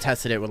map. I haven't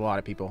tested it with a lot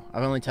of people.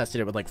 I've only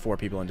tested it with like 4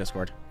 people in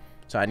Discord,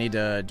 so I need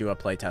to do a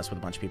play test with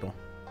a bunch of people.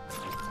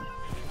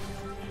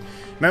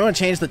 Might want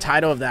to change the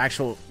title of the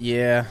actual.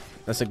 Yeah,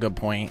 that's a good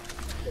point.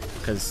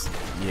 Because,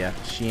 yeah,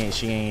 she ain't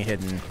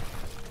hidden.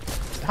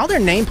 How are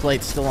their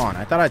nameplates still on?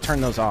 I thought I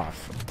turned those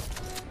off.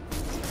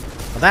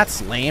 Well,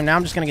 that's lame. Now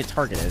I'm just going to get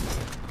targeted.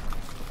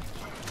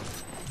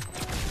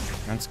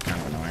 That's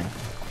kind of annoying.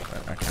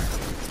 But, okay.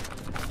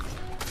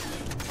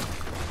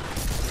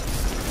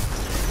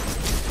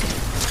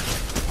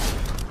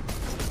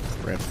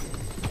 Rip.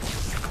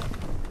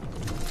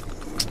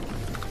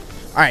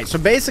 Alright, so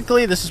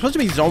basically, this is supposed to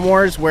be Zone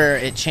Wars where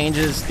it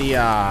changes the,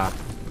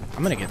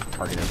 I'm gonna get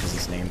targeted because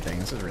this name thing.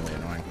 This is really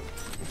annoying.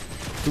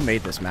 Who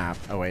made this map?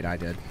 Oh wait, I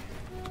did.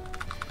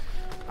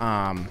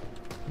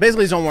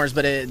 Basically Zone Wars,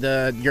 but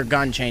your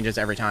gun changes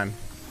every time.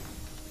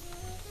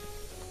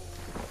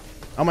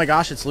 Oh my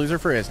gosh, it's loser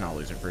fruit. It's not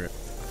loser fruit.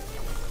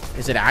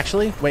 Is it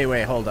actually?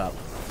 Wait, hold up.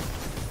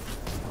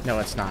 No,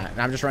 it's not. And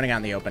I'm just running out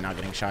in the open, not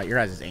getting shot. Your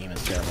guys' aim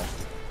is terrible.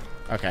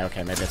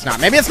 Okay, maybe it's not.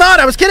 Maybe it's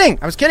not. I was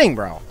kidding,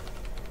 bro.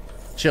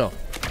 Chill.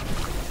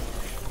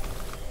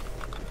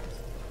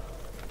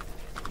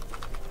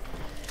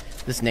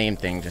 This name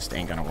thing just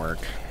ain't gonna work.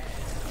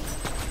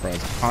 Bro,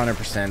 it's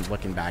 100%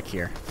 looking back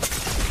here.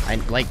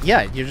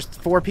 Yeah, you're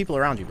just 4 people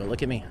around you, but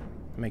look at me.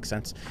 It makes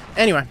sense.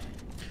 Anyway.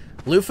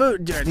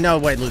 Lufu? No,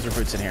 wait, loser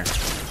fruit's in here.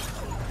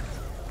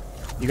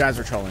 You guys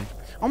are trolling.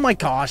 Oh my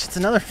gosh, it's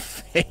another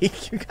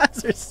fake. You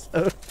guys are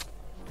so...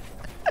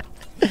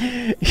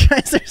 You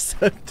guys are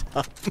so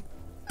dumb.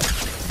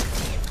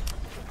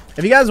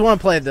 If you guys want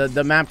to play,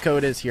 the map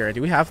code is here.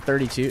 Do we have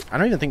 32? I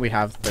don't even think we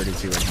have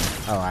 32 in here.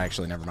 Oh,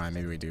 actually, never mind.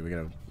 Maybe we do. We got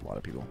a lot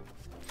of people.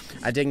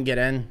 I didn't get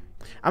in.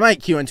 I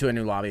might queue into a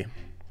new lobby.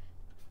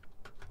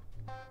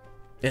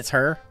 It's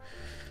her?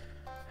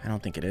 I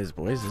don't think it is,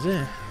 boys. Is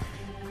it?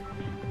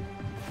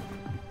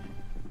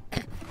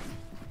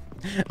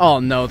 Oh,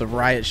 no. The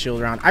riot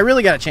shield round. I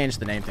really got to change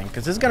the name thing,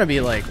 because this is going to be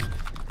like...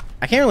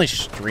 I can't really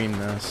stream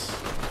this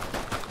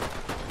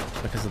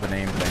because of the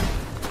name thing.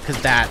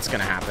 Because that's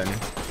going to happen.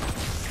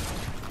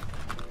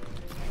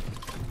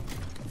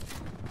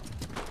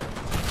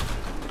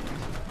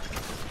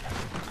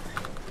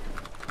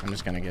 I'm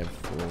just gonna get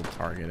full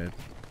targeted.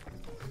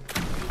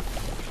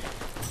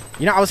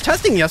 You know, I was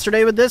testing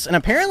yesterday with this, and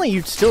apparently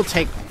you still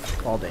take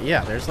all day.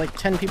 Yeah, there's like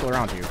 10 people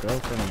around you. Go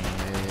for me.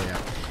 Yeah.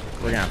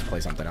 We're gonna have to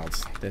play something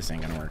else. This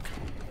ain't gonna work.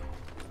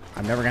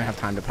 I'm never gonna have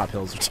time to pop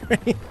hills or do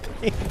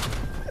anything.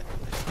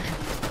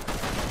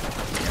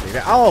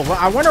 Oh, well,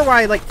 I wonder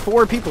why like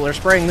 4 people are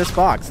spraying this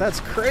box. That's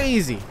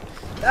crazy.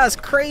 That's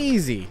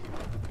crazy.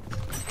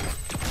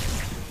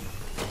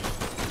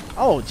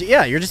 Oh,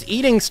 yeah, you're just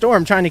eating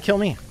Storm trying to kill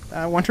me.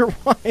 I wonder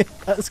why.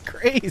 That's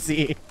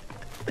crazy.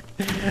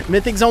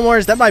 Mythic Zone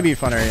Wars, that might be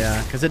funner,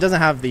 yeah, because it doesn't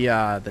have the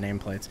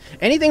nameplates.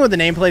 Anything with the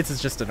nameplates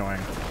is just annoying.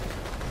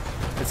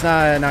 It's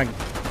not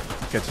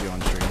good to do on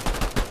stream.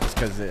 Just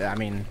because, I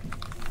mean,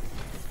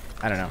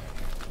 I don't know.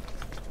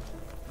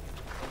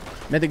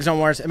 Mythic Zone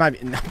Wars. It might be.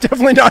 I'm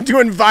definitely not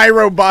doing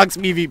Vyro Box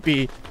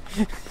PvP.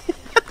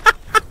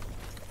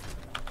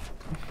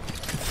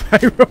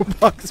 Vyro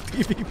Box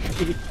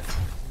PvP.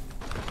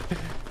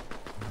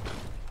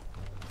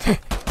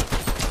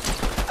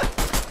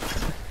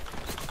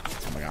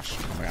 Oh my gosh.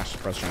 Oh my gosh.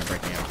 Bro's trying to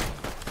break me out.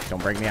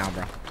 Don't break me out,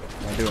 bro.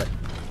 Don't do it.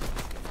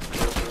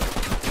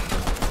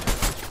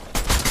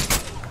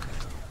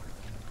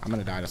 I'm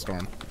gonna die to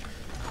storm.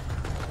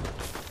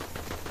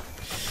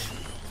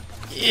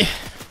 Yeah.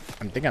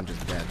 I think I'm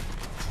just dead.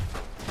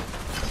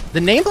 The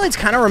nameplates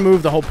kind of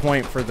remove the whole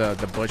point for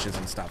the bushes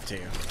and stuff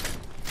too.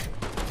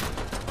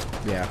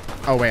 Yeah.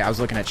 Oh wait, I was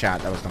looking at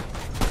chat. That was dumb.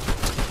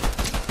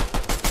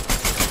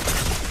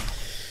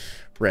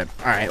 Rip.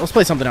 Alright, let's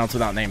play something else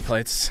without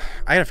nameplates.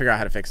 I gotta figure out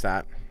how to fix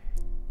that.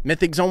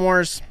 Mythic Zone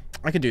Wars.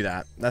 I could do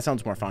that. That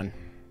sounds more fun.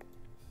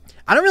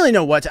 I don't really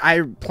know what to,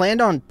 I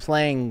planned on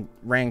playing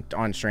ranked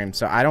on stream,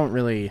 so I don't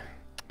really...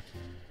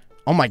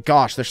 Oh my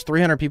gosh, there's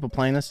 300 people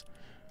playing this.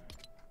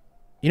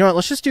 You know what?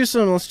 Let's do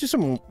some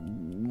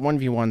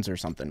 1v1s or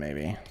something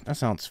maybe. That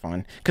sounds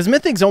fun. Cuz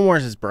Mythic Zone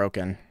Wars is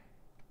broken.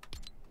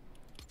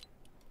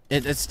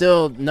 It's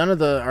still none of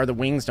the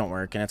wings don't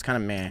work and it's kind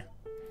of meh.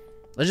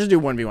 Let's just do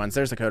 1v1s.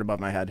 There's the code above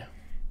my head.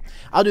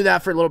 I'll do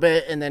that for a little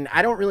bit and then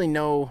I don't really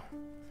know.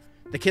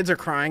 The kids are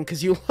crying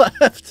cuz you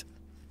left.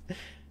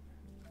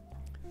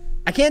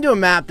 I can't do a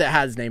map that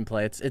has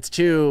nameplates. It's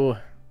too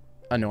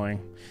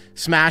annoying.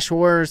 Smash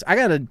Wars. I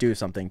got to do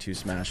something to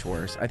Smash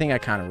Wars. I think I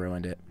kind of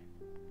ruined it.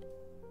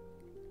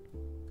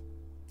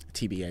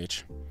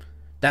 TBH.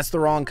 That's the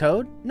wrong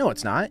code? No,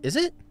 it's not. Is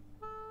it?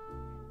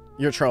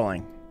 You're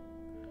trolling.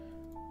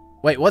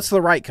 Wait, what's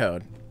the right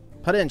code?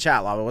 Put it in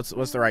chat, Lava.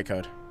 What's the right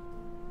code?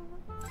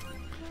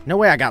 No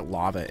way I got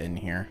lava in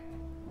here.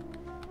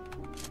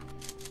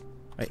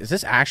 Wait, is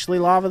this actually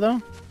lava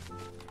though?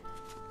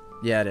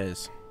 Yeah, it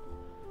is.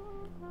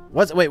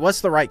 Wait,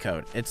 what's the right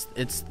code? It's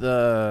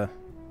the...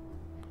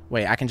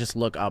 Wait, I can just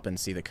look up and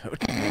see the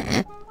code.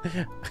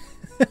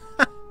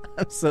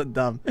 I'm so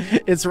dumb.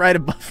 It's right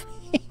above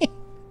me.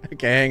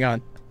 Okay, hang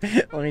on.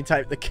 Let me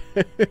type the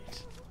code.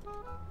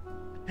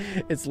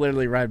 It's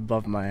literally right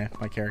above my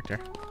character.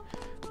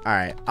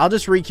 Alright, I'll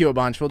just requeue a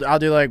bunch. I'll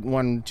do like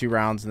 1-2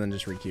 rounds and then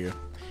just requeue.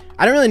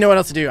 I don't really know what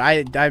else to do.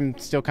 I'm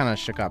still kind of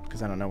shook up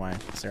because I don't know why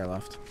Sarah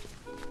left.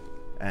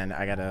 And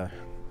I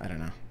don't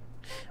know.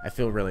 I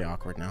feel really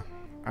awkward now.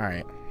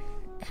 Alright.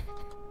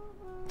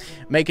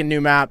 Make a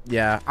new map.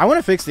 Yeah, I want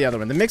to fix the other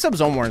one. The mix-up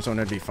Zone Wars one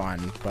would be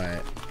fun,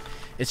 but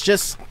it's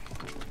just...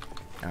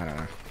 I don't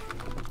know.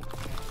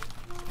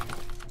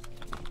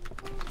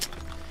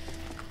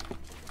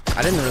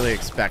 I didn't really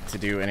expect to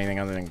do anything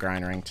other than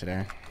grind rank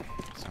today.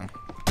 So.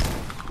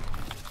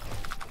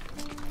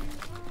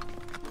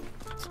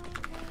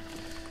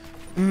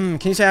 Can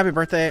you say happy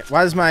birthday?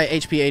 Why is my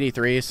HP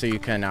 83 so you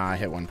can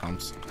hit 1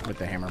 pumps with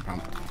the hammer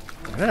pump?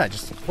 What did I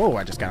just... Whoa,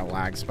 I just got a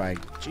lag spike.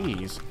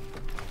 Jeez.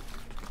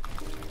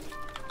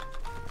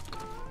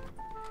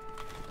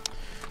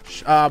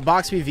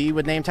 Box PvP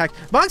with name tag.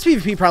 Box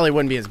PvP probably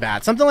wouldn't be as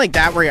bad. Something like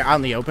that where you're out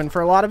in the open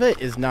for a lot of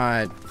it is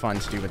not fun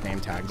to do with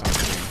name tags on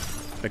stream.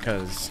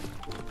 Because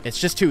it's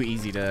just too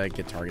easy to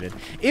get targeted.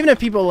 Even if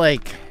people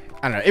like...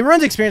 I don't know. It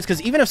ruins experience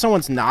because even if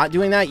someone's not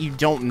doing that, you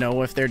don't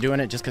know if they're doing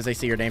it just because they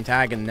see your name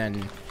tag. And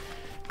then...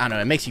 I don't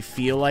know. It makes you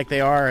feel like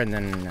they are. And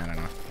then... I don't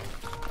know.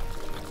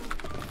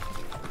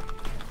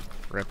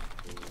 Rip.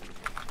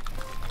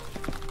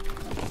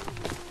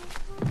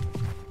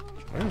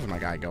 Where's my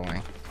guy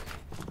going?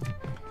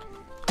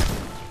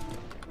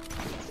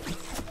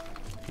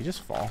 Did he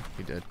just fall?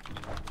 He did.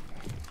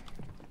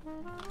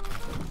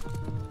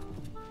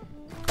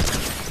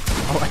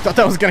 Oh, I thought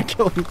that was gonna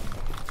kill him.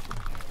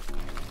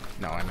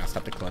 No, I messed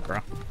up the clip, bro.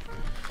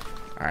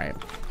 Alright,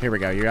 here we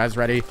go. You guys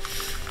ready?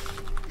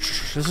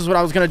 This is what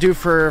I was gonna do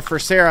for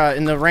Sarah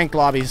in the ranked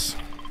lobbies.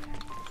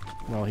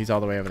 Well, he's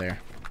all the way over there.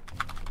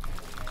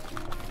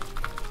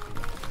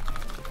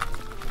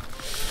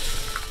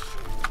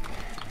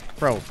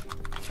 Bro,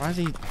 why is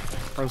he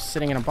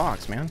sitting in a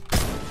box, man?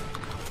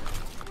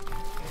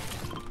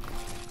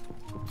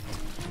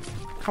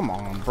 Come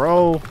on,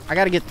 bro. I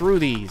gotta get through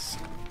these.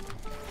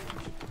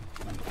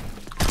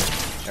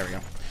 There we go.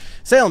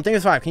 Salem, thank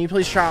you for 5. Can you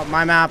please try out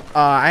my map?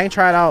 I can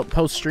try it out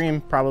post-stream,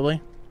 probably.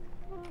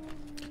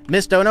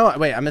 Miss Dono?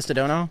 Wait, I missed a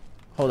Dono?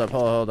 Hold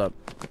up.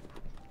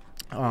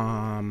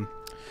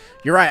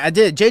 You're right, I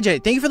did.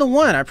 JJ, thank you for the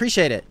 1. I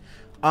appreciate it.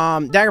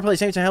 Dagger Play,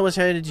 same to hell was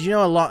did you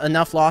know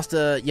enough lost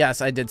yes,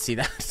 I did see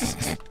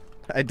that.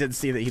 I did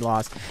see that he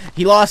lost.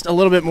 He lost a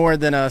little bit more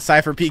than a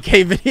Cypher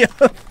PK video.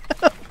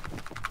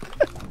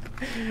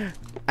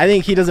 I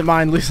think he doesn't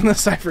mind losing the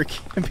Cypher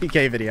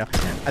PK video.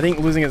 I think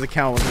losing his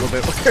account was a little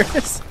bit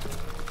worse.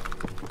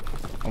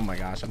 Oh my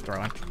gosh, I'm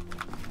throwing.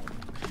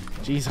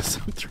 Jesus,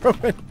 I'm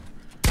throwing.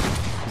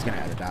 He's gonna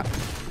edit that.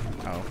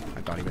 Oh,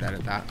 I thought he would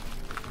edit that.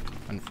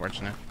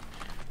 Unfortunate.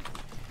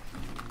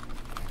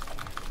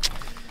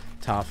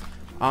 Tough.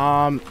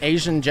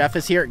 Asian Jeff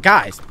is here.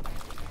 Guys,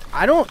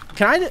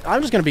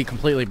 I'm just gonna be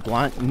completely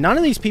blunt. None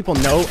of these people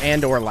know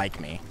and or like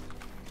me.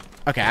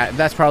 Okay,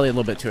 that's probably a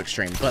little bit too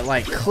extreme. But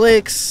like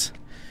clicks,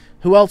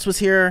 who else was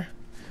here?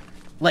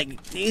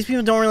 Like these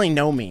people don't really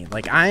know me.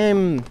 Like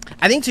I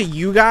think to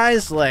you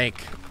guys,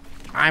 like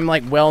I'm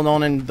like well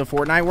known in the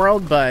Fortnite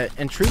world, but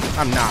in truth,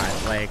 I'm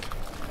not. Like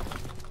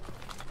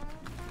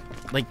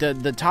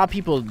the top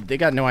people, they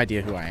got no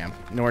idea who I am,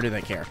 nor do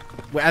they care,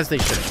 as they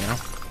should, you know.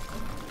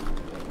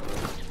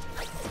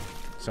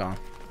 So,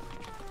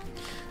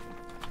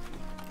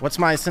 what's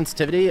my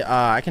sensitivity?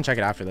 I can check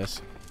it after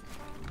this.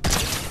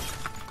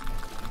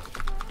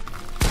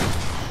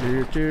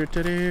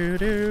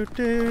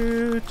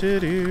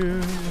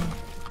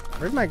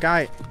 Where's my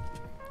guy?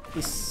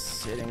 He's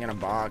sitting in a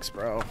box,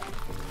 bro.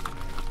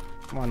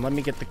 Come on, let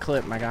me get the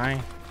clip, my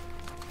guy.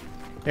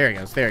 There he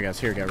goes. There he goes.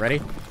 Here we go.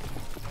 Ready?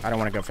 I don't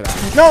want to go for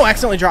that. No,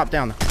 accidentally dropped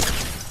down.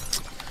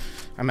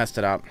 I messed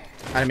it up.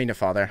 I didn't mean to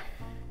fall there.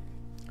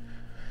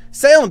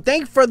 Salem,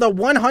 thank you for the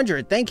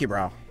 100. Thank you,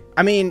 bro.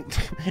 I mean,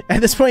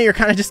 at this point, you're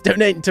kind of just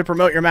donating to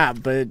promote your map,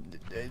 but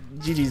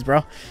GG's,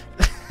 bro.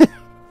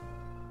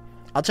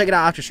 I'll check it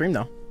out after stream,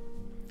 though.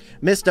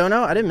 Miss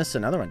Dono? I didn't miss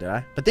another one, did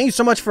I? But thank you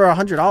so much for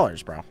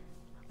 $100, bro.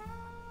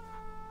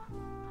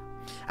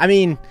 I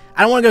mean,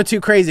 I don't want to go too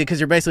crazy because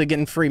you're basically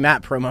getting free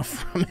map promo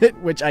from it,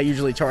 which I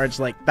usually charge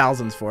like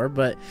thousands for.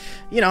 But,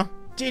 you know,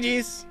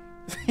 GG's.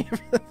 Thank you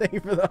for the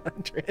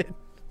 100.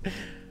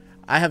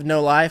 I have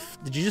no life.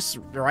 Did you just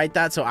write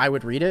that so I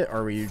would read it,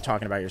 or were you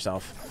talking about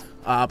yourself?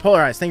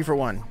 Polarized, thank you for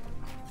 1.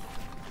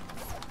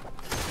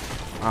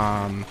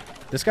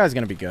 This guy's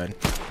gonna be good.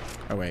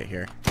 Oh wait,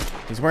 here.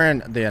 He's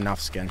wearing the enough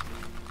skin,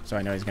 so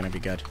I know he's gonna be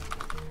good.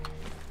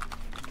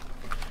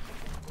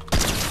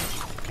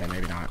 Okay,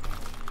 maybe not.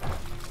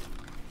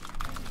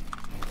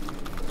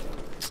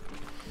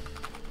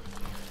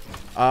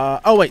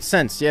 Oh wait,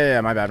 sense. Yeah,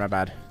 my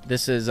bad.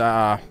 This is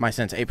my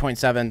sense.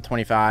 8.7,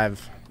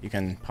 25. You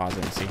can pause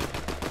it and see.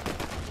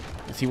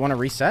 Does he want to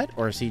reset,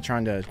 or is he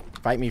trying to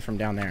fight me from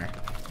down there?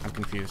 I'm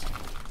confused.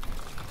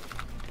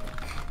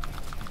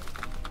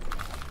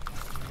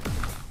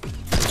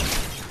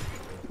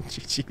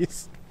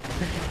 GG's.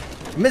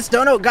 Miss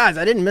Dono, guys,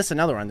 I didn't miss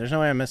another one. There's no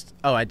way I missed.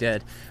 Oh, I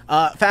did.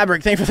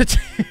 Fabric, thank you for the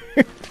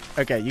 2.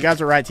 Okay, you guys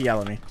were right to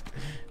yell at me.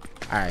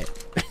 All right.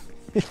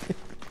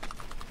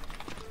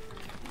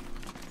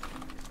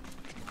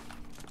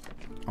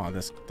 Oh,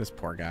 this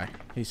poor guy.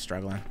 He's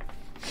struggling.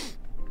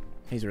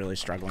 He's really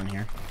struggling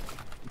here.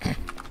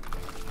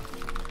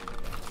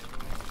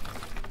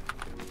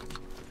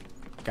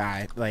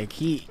 Guy, like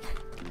he...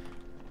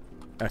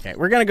 Okay,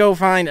 we're gonna go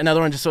find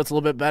another one just so it's a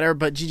little bit better,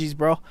 but GG's,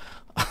 bro.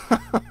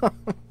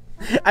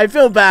 I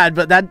feel bad,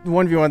 but that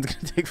 1v1's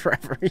gonna take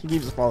forever. He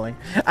keeps falling.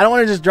 I don't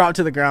want to just drop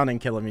to the ground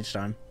and kill him each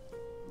time.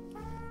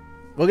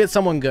 We'll get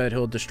someone good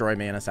who'll destroy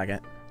me in a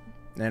second.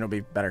 And it'll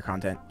be better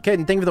content.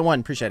 Kid, thank you for the 1.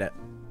 Appreciate it.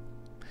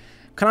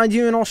 Can I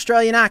do an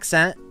Australian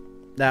accent?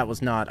 That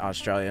was not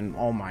Australian.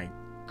 Oh my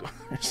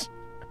gosh.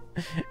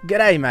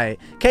 G'day, mate.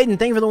 Caden,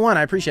 thank you for the 1.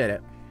 I appreciate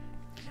it.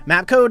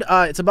 Map code,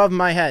 it's above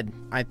my head,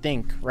 I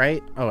think,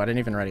 right? Oh, I didn't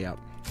even ready up.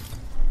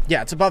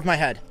 Yeah, it's above my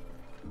head.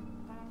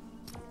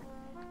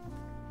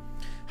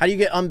 How do you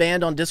get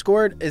unbanned on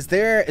Discord? Is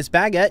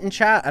Baguette in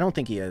chat? I don't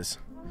think he is.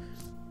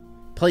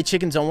 Play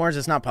Chicken Zone Wars.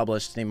 It's not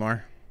published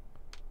anymore.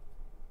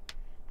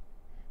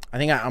 I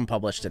think I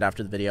unpublished it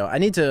after the video. I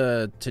need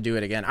to do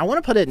it again. I want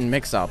to put it in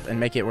mix up and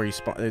make it where you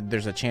spawn.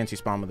 There's a chance you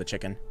spawn with a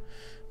chicken,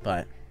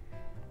 but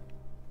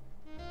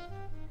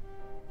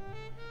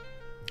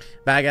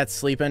Baguette's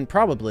sleeping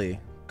probably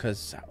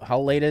because how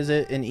late is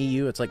it in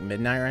EU? It's like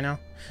midnight right now.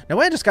 No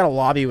way. I just got a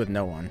lobby with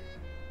no one.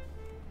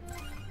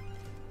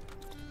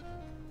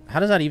 How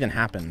does that even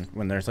happen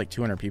when there's like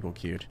 200 people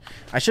queued?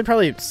 I should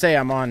probably say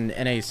I'm on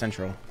NA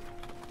Central.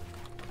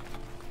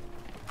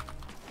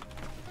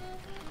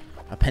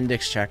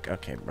 Appendix check.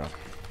 Okay, bro.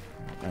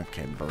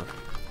 Okay, bro.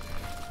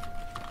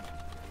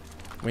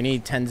 We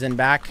need Tenzin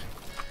back.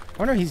 I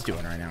wonder what he's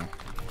doing right now.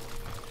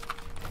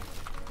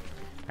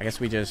 I guess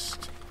we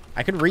just...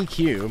 I could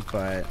re-queue,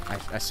 but I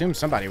assume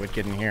somebody would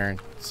get in here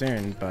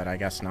soon, but I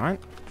guess not.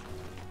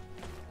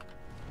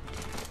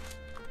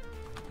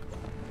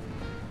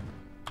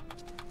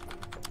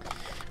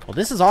 Well,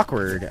 this is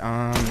awkward.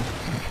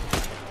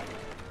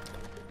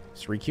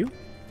 Let's re-queue.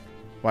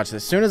 Watch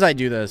this. As soon as I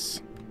do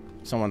this,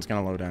 someone's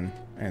gonna load in,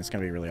 and it's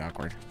gonna be really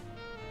awkward.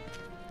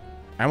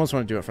 I almost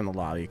want to do it from the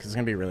lobby because it's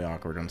gonna be really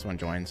awkward when someone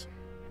joins.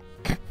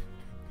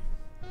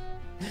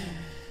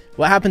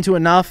 What happened to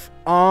Enough?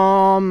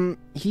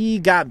 He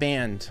got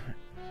banned,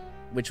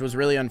 which was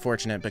really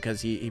unfortunate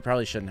because he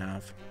probably shouldn't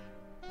have.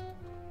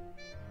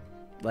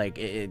 Like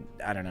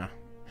I don't know.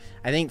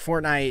 I think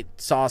Fortnite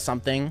saw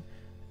something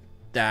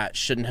that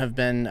shouldn't have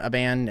been a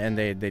ban, and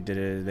they did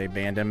it. They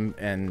banned him,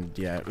 and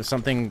yeah, it was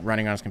something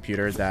running on his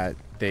computer that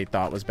they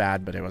thought was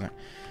bad, but it wasn't.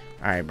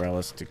 All right, bro,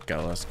 let's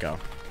go. Let's go.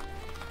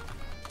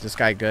 Is this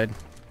guy good?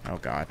 Oh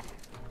God.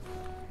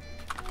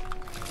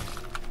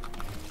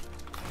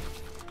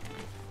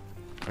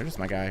 Where's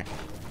my guy?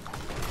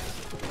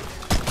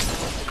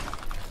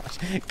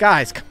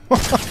 Guys, come on.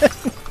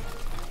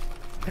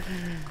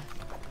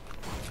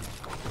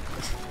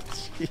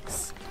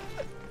 Jeez.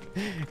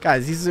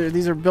 Guys,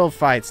 these are build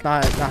fights,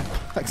 not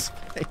flex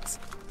fights.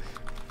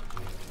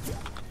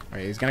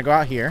 Alright, he's gonna go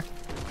out here.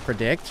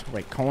 Predict.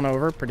 Wait, cone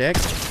over, predict.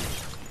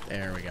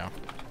 There we go.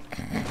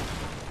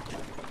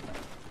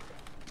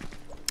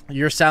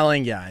 You're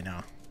selling? Yeah, I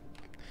know.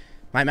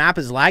 My map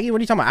is laggy? What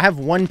are you talking about? I have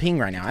 1 ping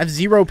right now. I have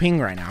 0 ping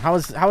right now. How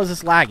is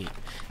this laggy?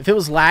 If it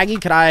was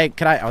laggy, could I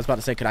was about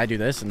to say, could I do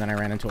this? And then I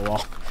ran into a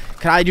wall.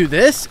 Could I do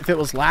this if it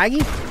was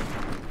laggy?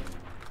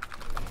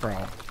 Bro,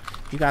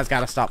 you guys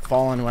gotta stop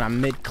falling when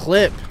I'm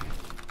mid-clip.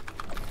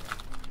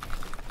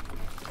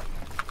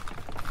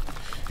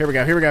 Here we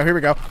go, here we go, here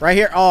we go. Right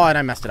here. Oh, and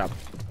I messed it up.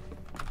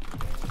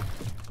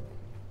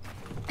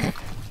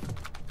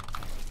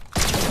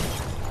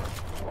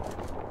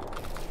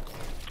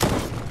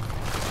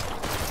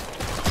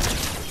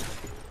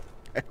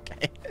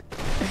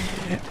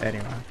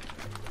 Anyway.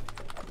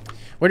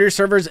 What are your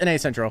servers in A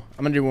Central?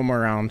 I'm gonna do one more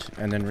round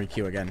and then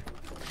requeue again.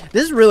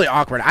 This is really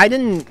awkward. I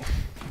know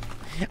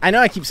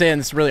I keep saying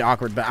this is really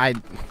awkward, but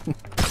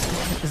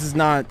this is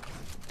not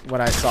what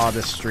I saw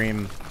this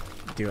stream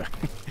do.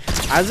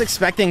 I was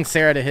expecting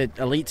Sarah to hit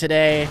Elite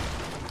today,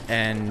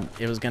 and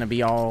it was gonna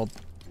be all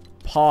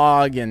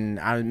Pog, and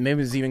I maybe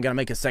was even gonna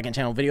make a second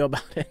channel video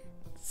about it.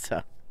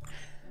 So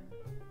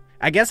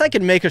I guess I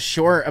could make a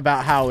short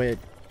about how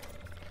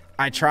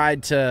I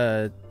tried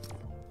to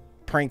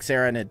prank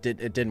Sarah and it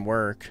didn't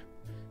work.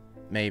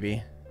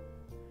 Maybe.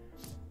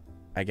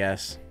 I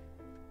guess.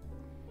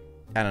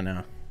 I don't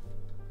know.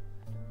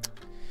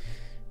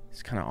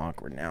 It's kind of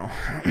awkward now.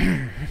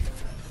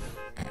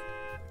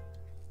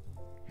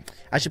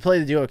 I should play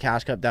the duo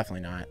Cash Cup.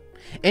 Definitely not.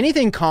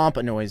 Anything comp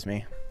annoys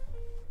me.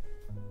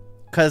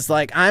 Cause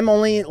like I'm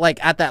only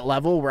like at that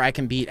level where I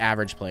can beat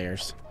average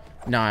players.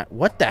 Not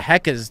what the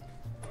heck is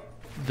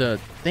the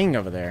thing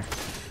over there?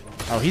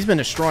 Oh, he's been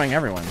destroying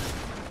everyone.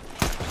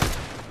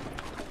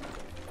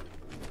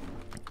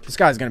 This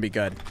guy's gonna be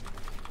good.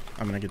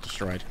 I'm gonna get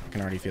destroyed. I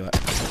can already feel it.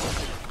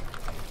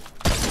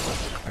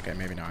 Okay,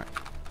 maybe not.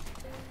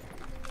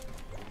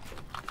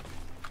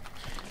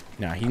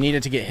 No, he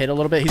needed to get hit a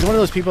little bit. He's one of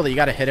those people that you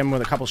gotta hit him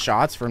with a couple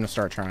shots for him to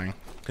start trying.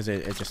 Because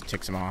it just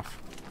ticks him off.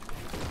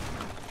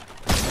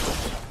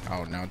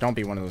 Oh no, don't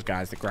be one of those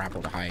guys that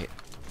grapple to height.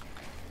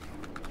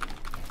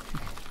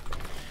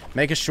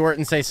 Make a short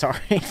and say sorry.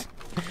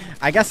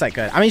 I guess I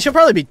could. I mean, she'll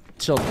probably be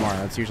chill tomorrow.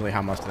 That's usually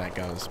how most of that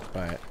goes.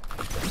 But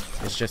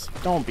it's just,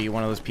 don't be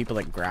one of those people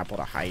that grapple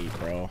to height,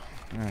 bro.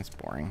 That's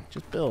boring.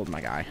 Just build, my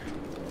guy.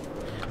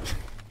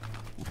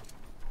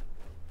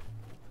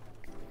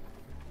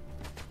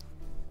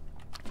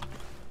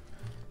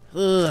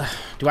 Ugh.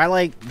 Do I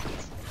like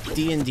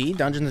D&D,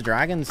 Dungeons and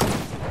Dragons?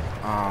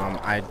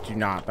 I do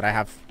not, but I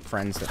have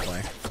friends that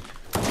play.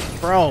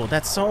 Bro,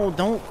 that's so...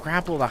 Don't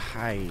grapple to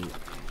height.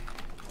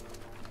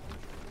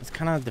 This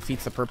kind of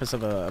defeats the purpose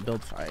of a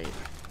build fight.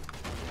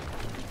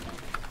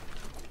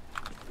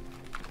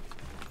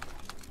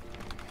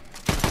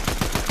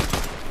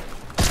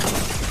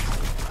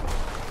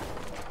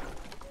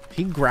 If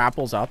he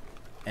grapples up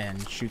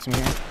and shoots me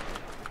here,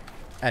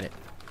 edit.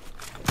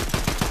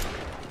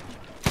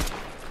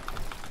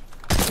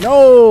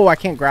 No, I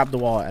can't grab the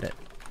wall, edit.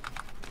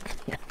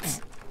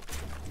 Yes.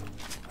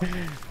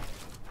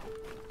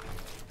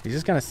 He's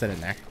just gonna sit in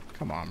there.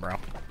 Come on, bro.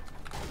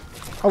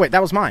 Oh wait,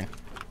 that was mine.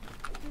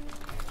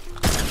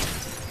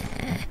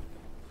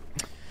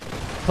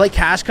 Play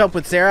Cash Cup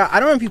with Sarah. I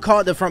don't know if you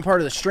caught the front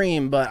part of the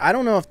stream, but I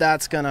don't know if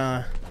that's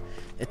gonna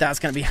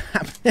be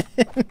happening.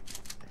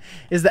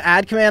 Is the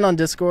ad command on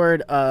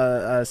Discord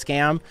a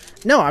scam?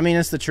 No, I mean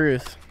it's the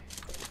truth.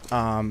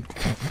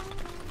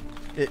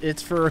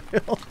 It's for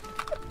real.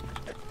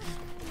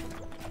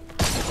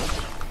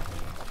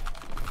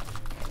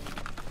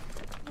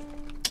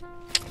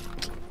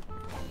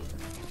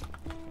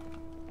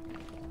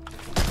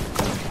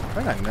 How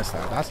did I miss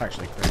that? That's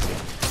actually crazy.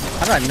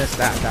 How did I miss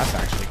that? That's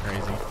actually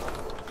crazy.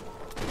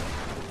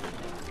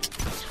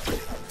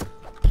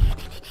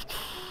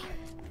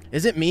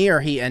 Is it me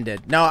or he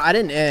ended? No, I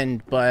didn't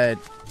end, but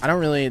I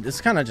don't really... This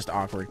is kind of just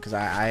awkward because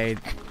I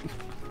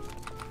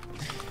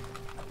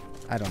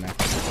don't know.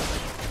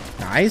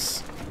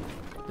 Nice.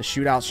 The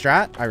shootout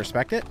strat. I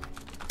respect it.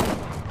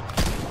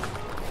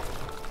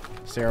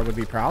 Sarah would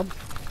be proud.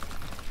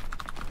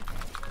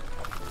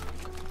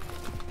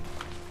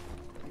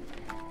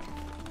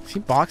 Is he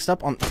boxed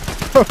up on...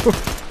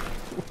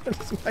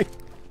 What is my...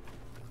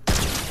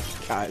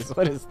 Guys,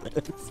 what is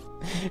this?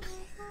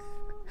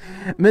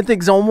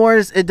 Mythic Zone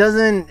Wars, it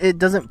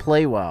doesn't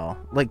play well.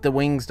 Like the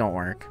wings don't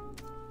work.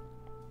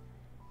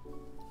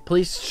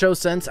 Please show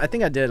sense. I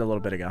think I did a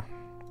little bit ago.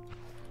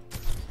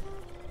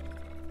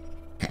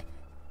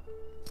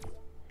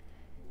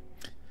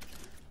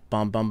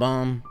 Bum bum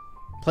bum.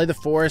 Play the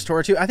Forest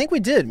Horror 2. I think we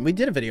did. We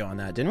did a video on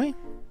that, didn't we?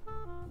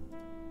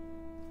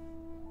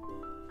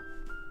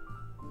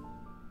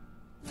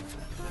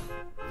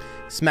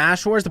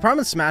 Smash Wars. The problem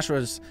with Smash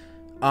Wars,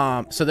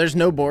 so there's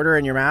no border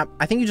in your map.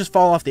 I think you just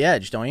fall off the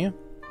edge, don't you?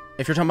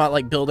 If you're talking about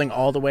like building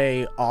all the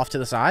way off to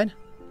the side.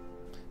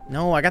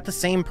 No, I got the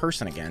same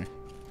person again.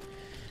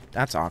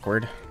 That's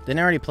awkward. Didn't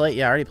I already play?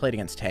 Yeah, I already played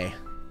against Tay.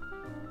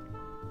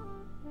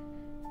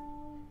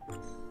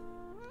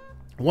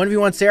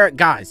 1v1 Sarah.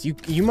 Guys,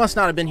 you must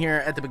not have been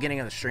here at the beginning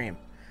of the stream.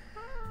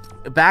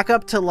 Back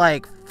up to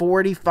like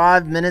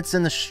 45 minutes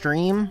in the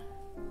stream.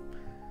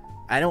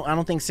 I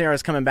don't think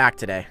Sarah's coming back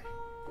today.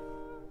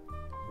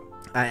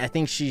 I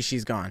think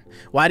she's gone.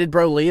 Why did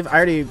bro leave? I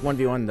already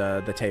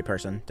 1v1 the Tay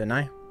person, didn't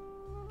I?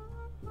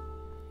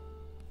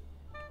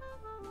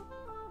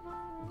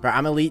 Bro,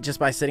 I'm elite just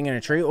by sitting in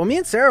a tree. Well, me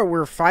and Sarah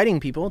were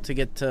fighting people to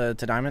get to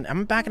diamond.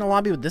 I'm back in a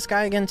lobby with this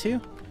guy again too.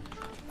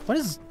 What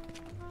is?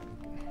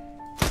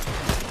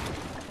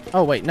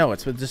 Oh wait, no,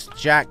 it's with this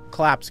Jack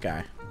Claps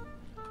guy.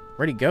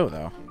 Where'd he go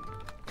though?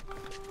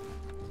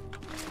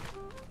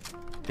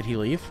 Did he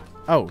leave?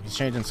 Oh, he's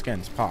changing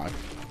skins. Pog.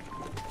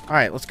 All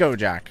right, let's go,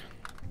 Jack.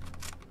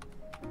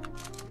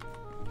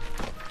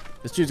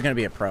 This dude's gonna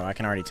be a pro. I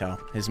can already tell.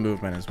 His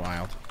movement is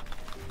wild.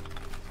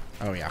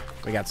 Oh yeah,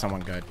 we got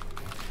someone good.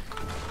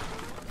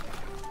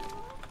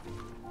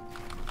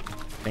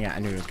 I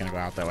knew he was gonna go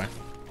out that way.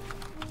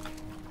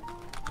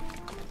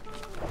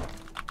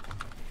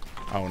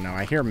 Oh no,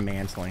 I hear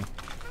mantling.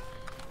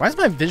 Why is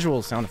my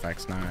visual sound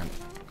effects not?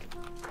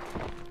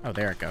 Oh,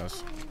 there it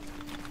goes.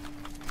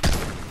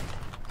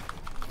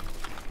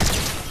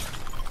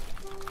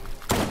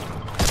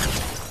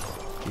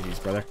 GG's,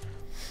 brother.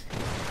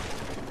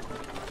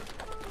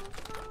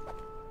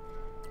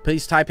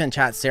 Please type in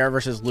chat Sarah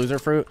versus Loser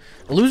Fruit.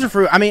 Loser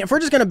Fruit, I mean, if we're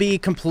just gonna be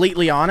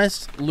completely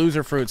honest,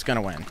 Loser Fruit's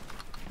gonna win.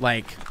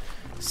 Like,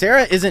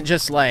 Sarah isn't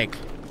just like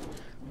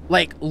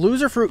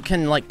Loser Fruit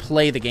can like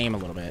play the game a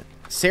little bit.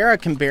 Sarah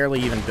can barely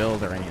even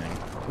build or anything.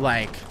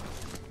 Like,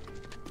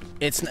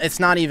 it's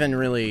not even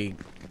really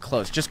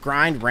close. Just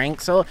grind,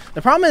 rank. So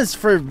the problem is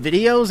for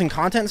videos and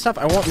content and stuff,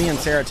 I want me and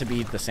Sarah to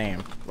be the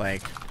same.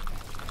 Like,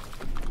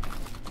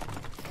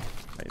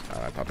 wait,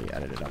 oh, I probably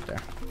added it up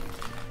there.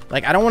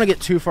 Like, I don't want to get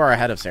too far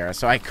ahead of Sarah,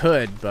 so I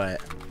could, but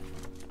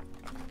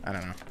I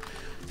don't know.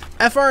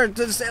 FR,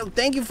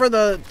 thank you for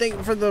the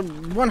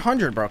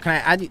 100, bro. Can I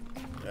add you?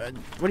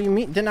 What do you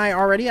mean? Didn't I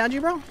already add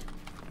you, bro?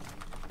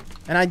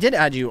 And I did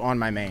add you on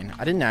my main.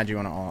 I didn't add you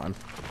on all. I'm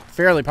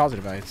fairly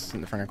positive I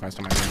sent the friend request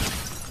on my main.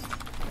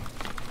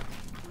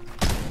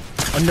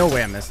 Oh, no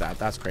way I missed that.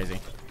 That's crazy.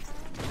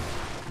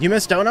 You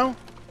missed Dono?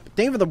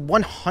 Thank you for the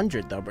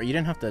 100, though, bro. You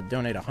didn't have to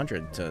donate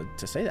 100 to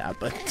say that,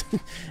 but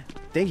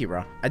thank you,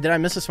 bro. Did I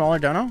miss a smaller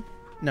dono?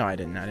 No, I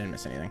didn't. I didn't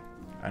miss anything.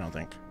 I don't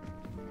think.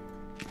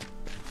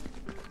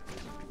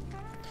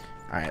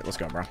 All right, let's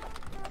go, bro.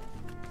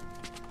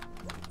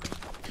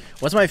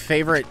 What's my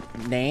favorite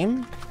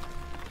name?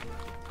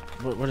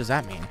 What does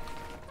that mean?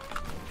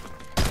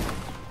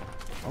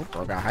 Oh,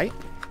 bro got height?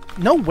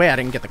 No way I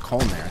didn't get the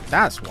cone there.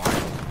 That's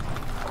wild.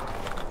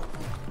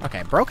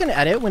 Okay, bro can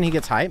edit when he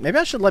gets hype. Maybe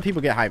I should let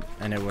people get hype,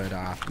 and it would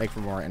make for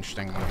more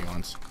interesting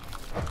 1v1s.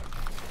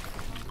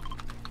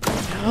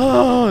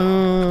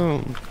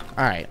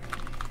 Alright.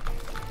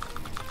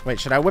 Wait,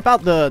 should I whip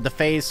out the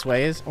phase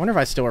sways? I wonder if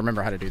I still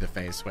remember how to do the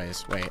phase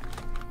sways. Wait.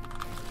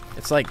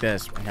 It's like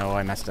this. No,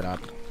 I messed it up.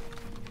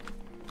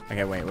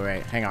 Okay,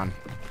 wait. Hang on.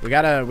 We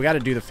gotta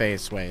do the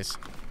phase sways.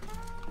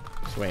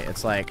 So wait,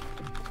 it's like...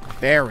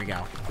 There we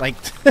go.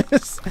 Like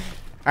this.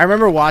 I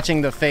remember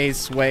watching the phase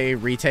sway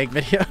retake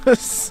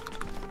videos.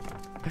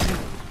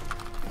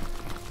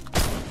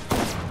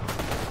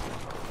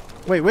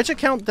 Wait, which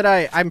account did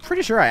I'm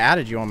pretty sure I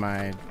added you on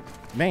my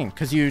main,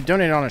 because you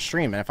donated on a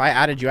stream, and if I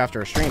added you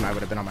after a stream, I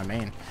would have been on my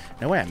main.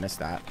 No way I missed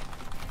that.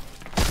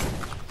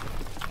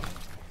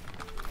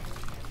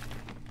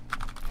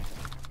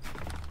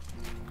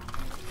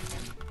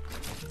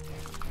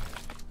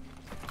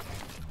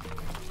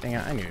 Dang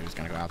it, I knew he was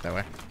going to go out that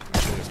way. I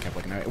should have just kept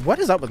looking at it. What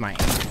is up with my aim?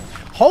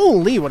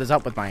 Holy, what is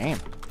up with my aim?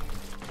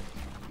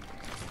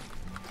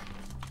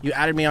 You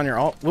added me on your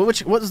alt?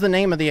 What was the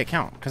name of the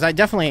account? Because I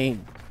just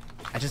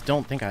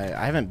don't think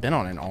I haven't been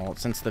on an alt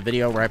since the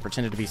video where I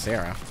pretended to be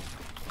Sarah.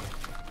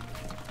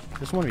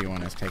 This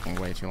 1v1 is taking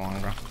way too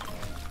long, bro.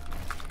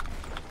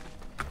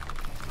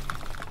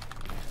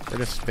 We're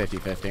just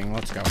 50-50.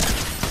 Let's go.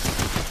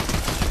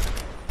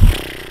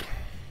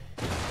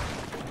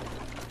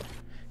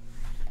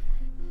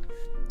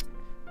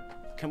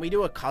 Can we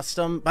do a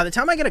custom? By the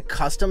time I get a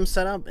custom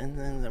setup, and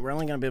then we're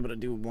only going to be able to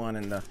do one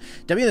in the...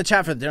 W in the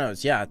chat for the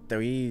donos. Yeah,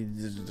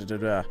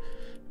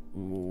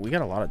 we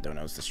got a lot of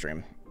donos to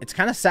stream. It's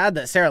kind of sad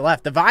that Sarah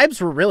left. The vibes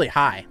were really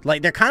high.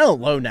 Like, they're kind of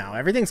low now.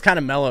 Everything's kind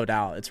of mellowed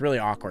out. It's really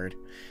awkward.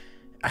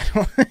 I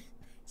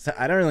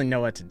don't really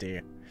know what to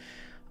do.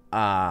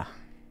 I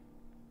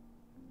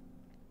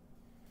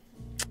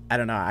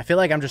don't know. I feel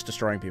like I'm just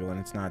destroying people, and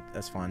it's not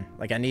as fun.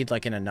 Like, I need,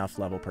 like, an enough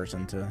level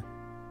person to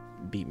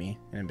beat me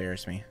and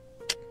embarrass me.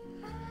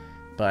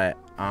 But,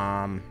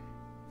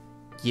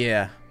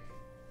 yeah.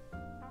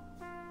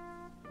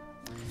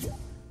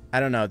 I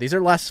don't know. These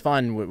are less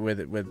fun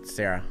with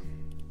Sarah.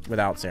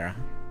 Without Sarah.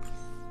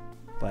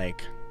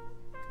 Like,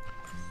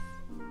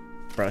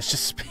 bro, it's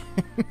just...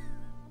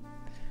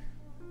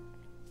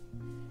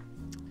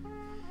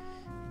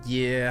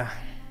 Yeah.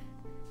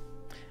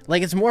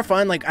 Like, it's more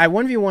fun. Like, I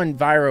 1v1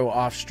 Vyro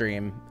off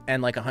stream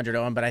and like 100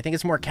 on, but I think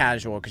it's more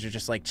casual because you're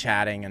just like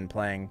chatting and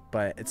playing.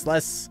 But it's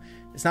not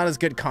as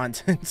good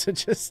content to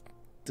just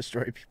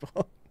destroy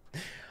people.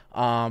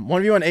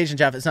 1v1 Asian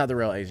Jeff. It's not the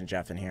real Asian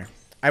Jeff in here.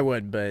 I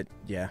would, but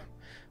yeah.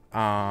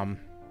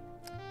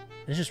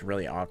 It's just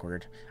really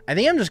awkward. I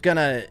think I'm just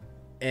gonna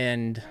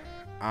end,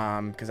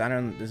 because I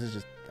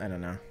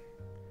don't know.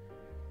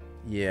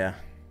 Yeah.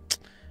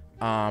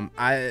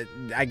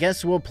 I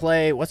guess we'll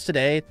play, what's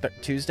today?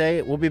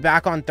 Tuesday? We'll be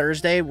back on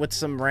Thursday with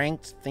some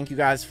ranked. Thank you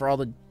guys for all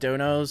the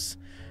donos.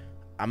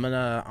 I'm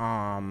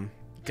gonna,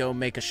 go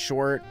make a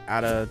short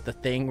out of the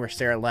thing where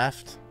Sarah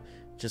left,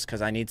 just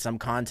because I need some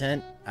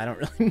content. I don't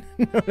really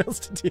know what else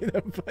to do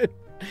though, but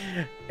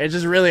it's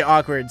just really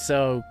awkward.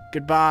 So,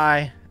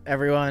 goodbye,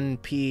 everyone.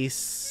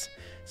 Peace.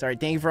 Sorry,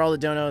 thank you for all the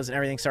donos and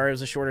everything. Sorry it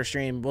was a shorter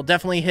stream. We'll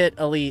definitely hit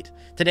Elite.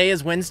 Today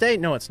is Wednesday?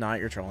 No, it's not.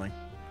 You're trolling.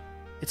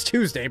 It's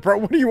Tuesday, bro.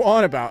 What are you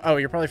on about? Oh,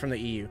 you're probably from the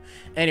EU.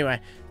 Anyway,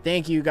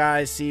 thank you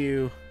guys. See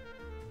you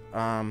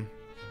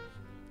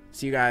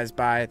guys.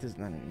 Bye. This is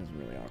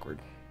really awkward.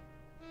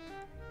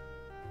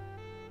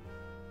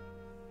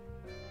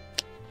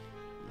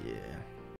 Yeah.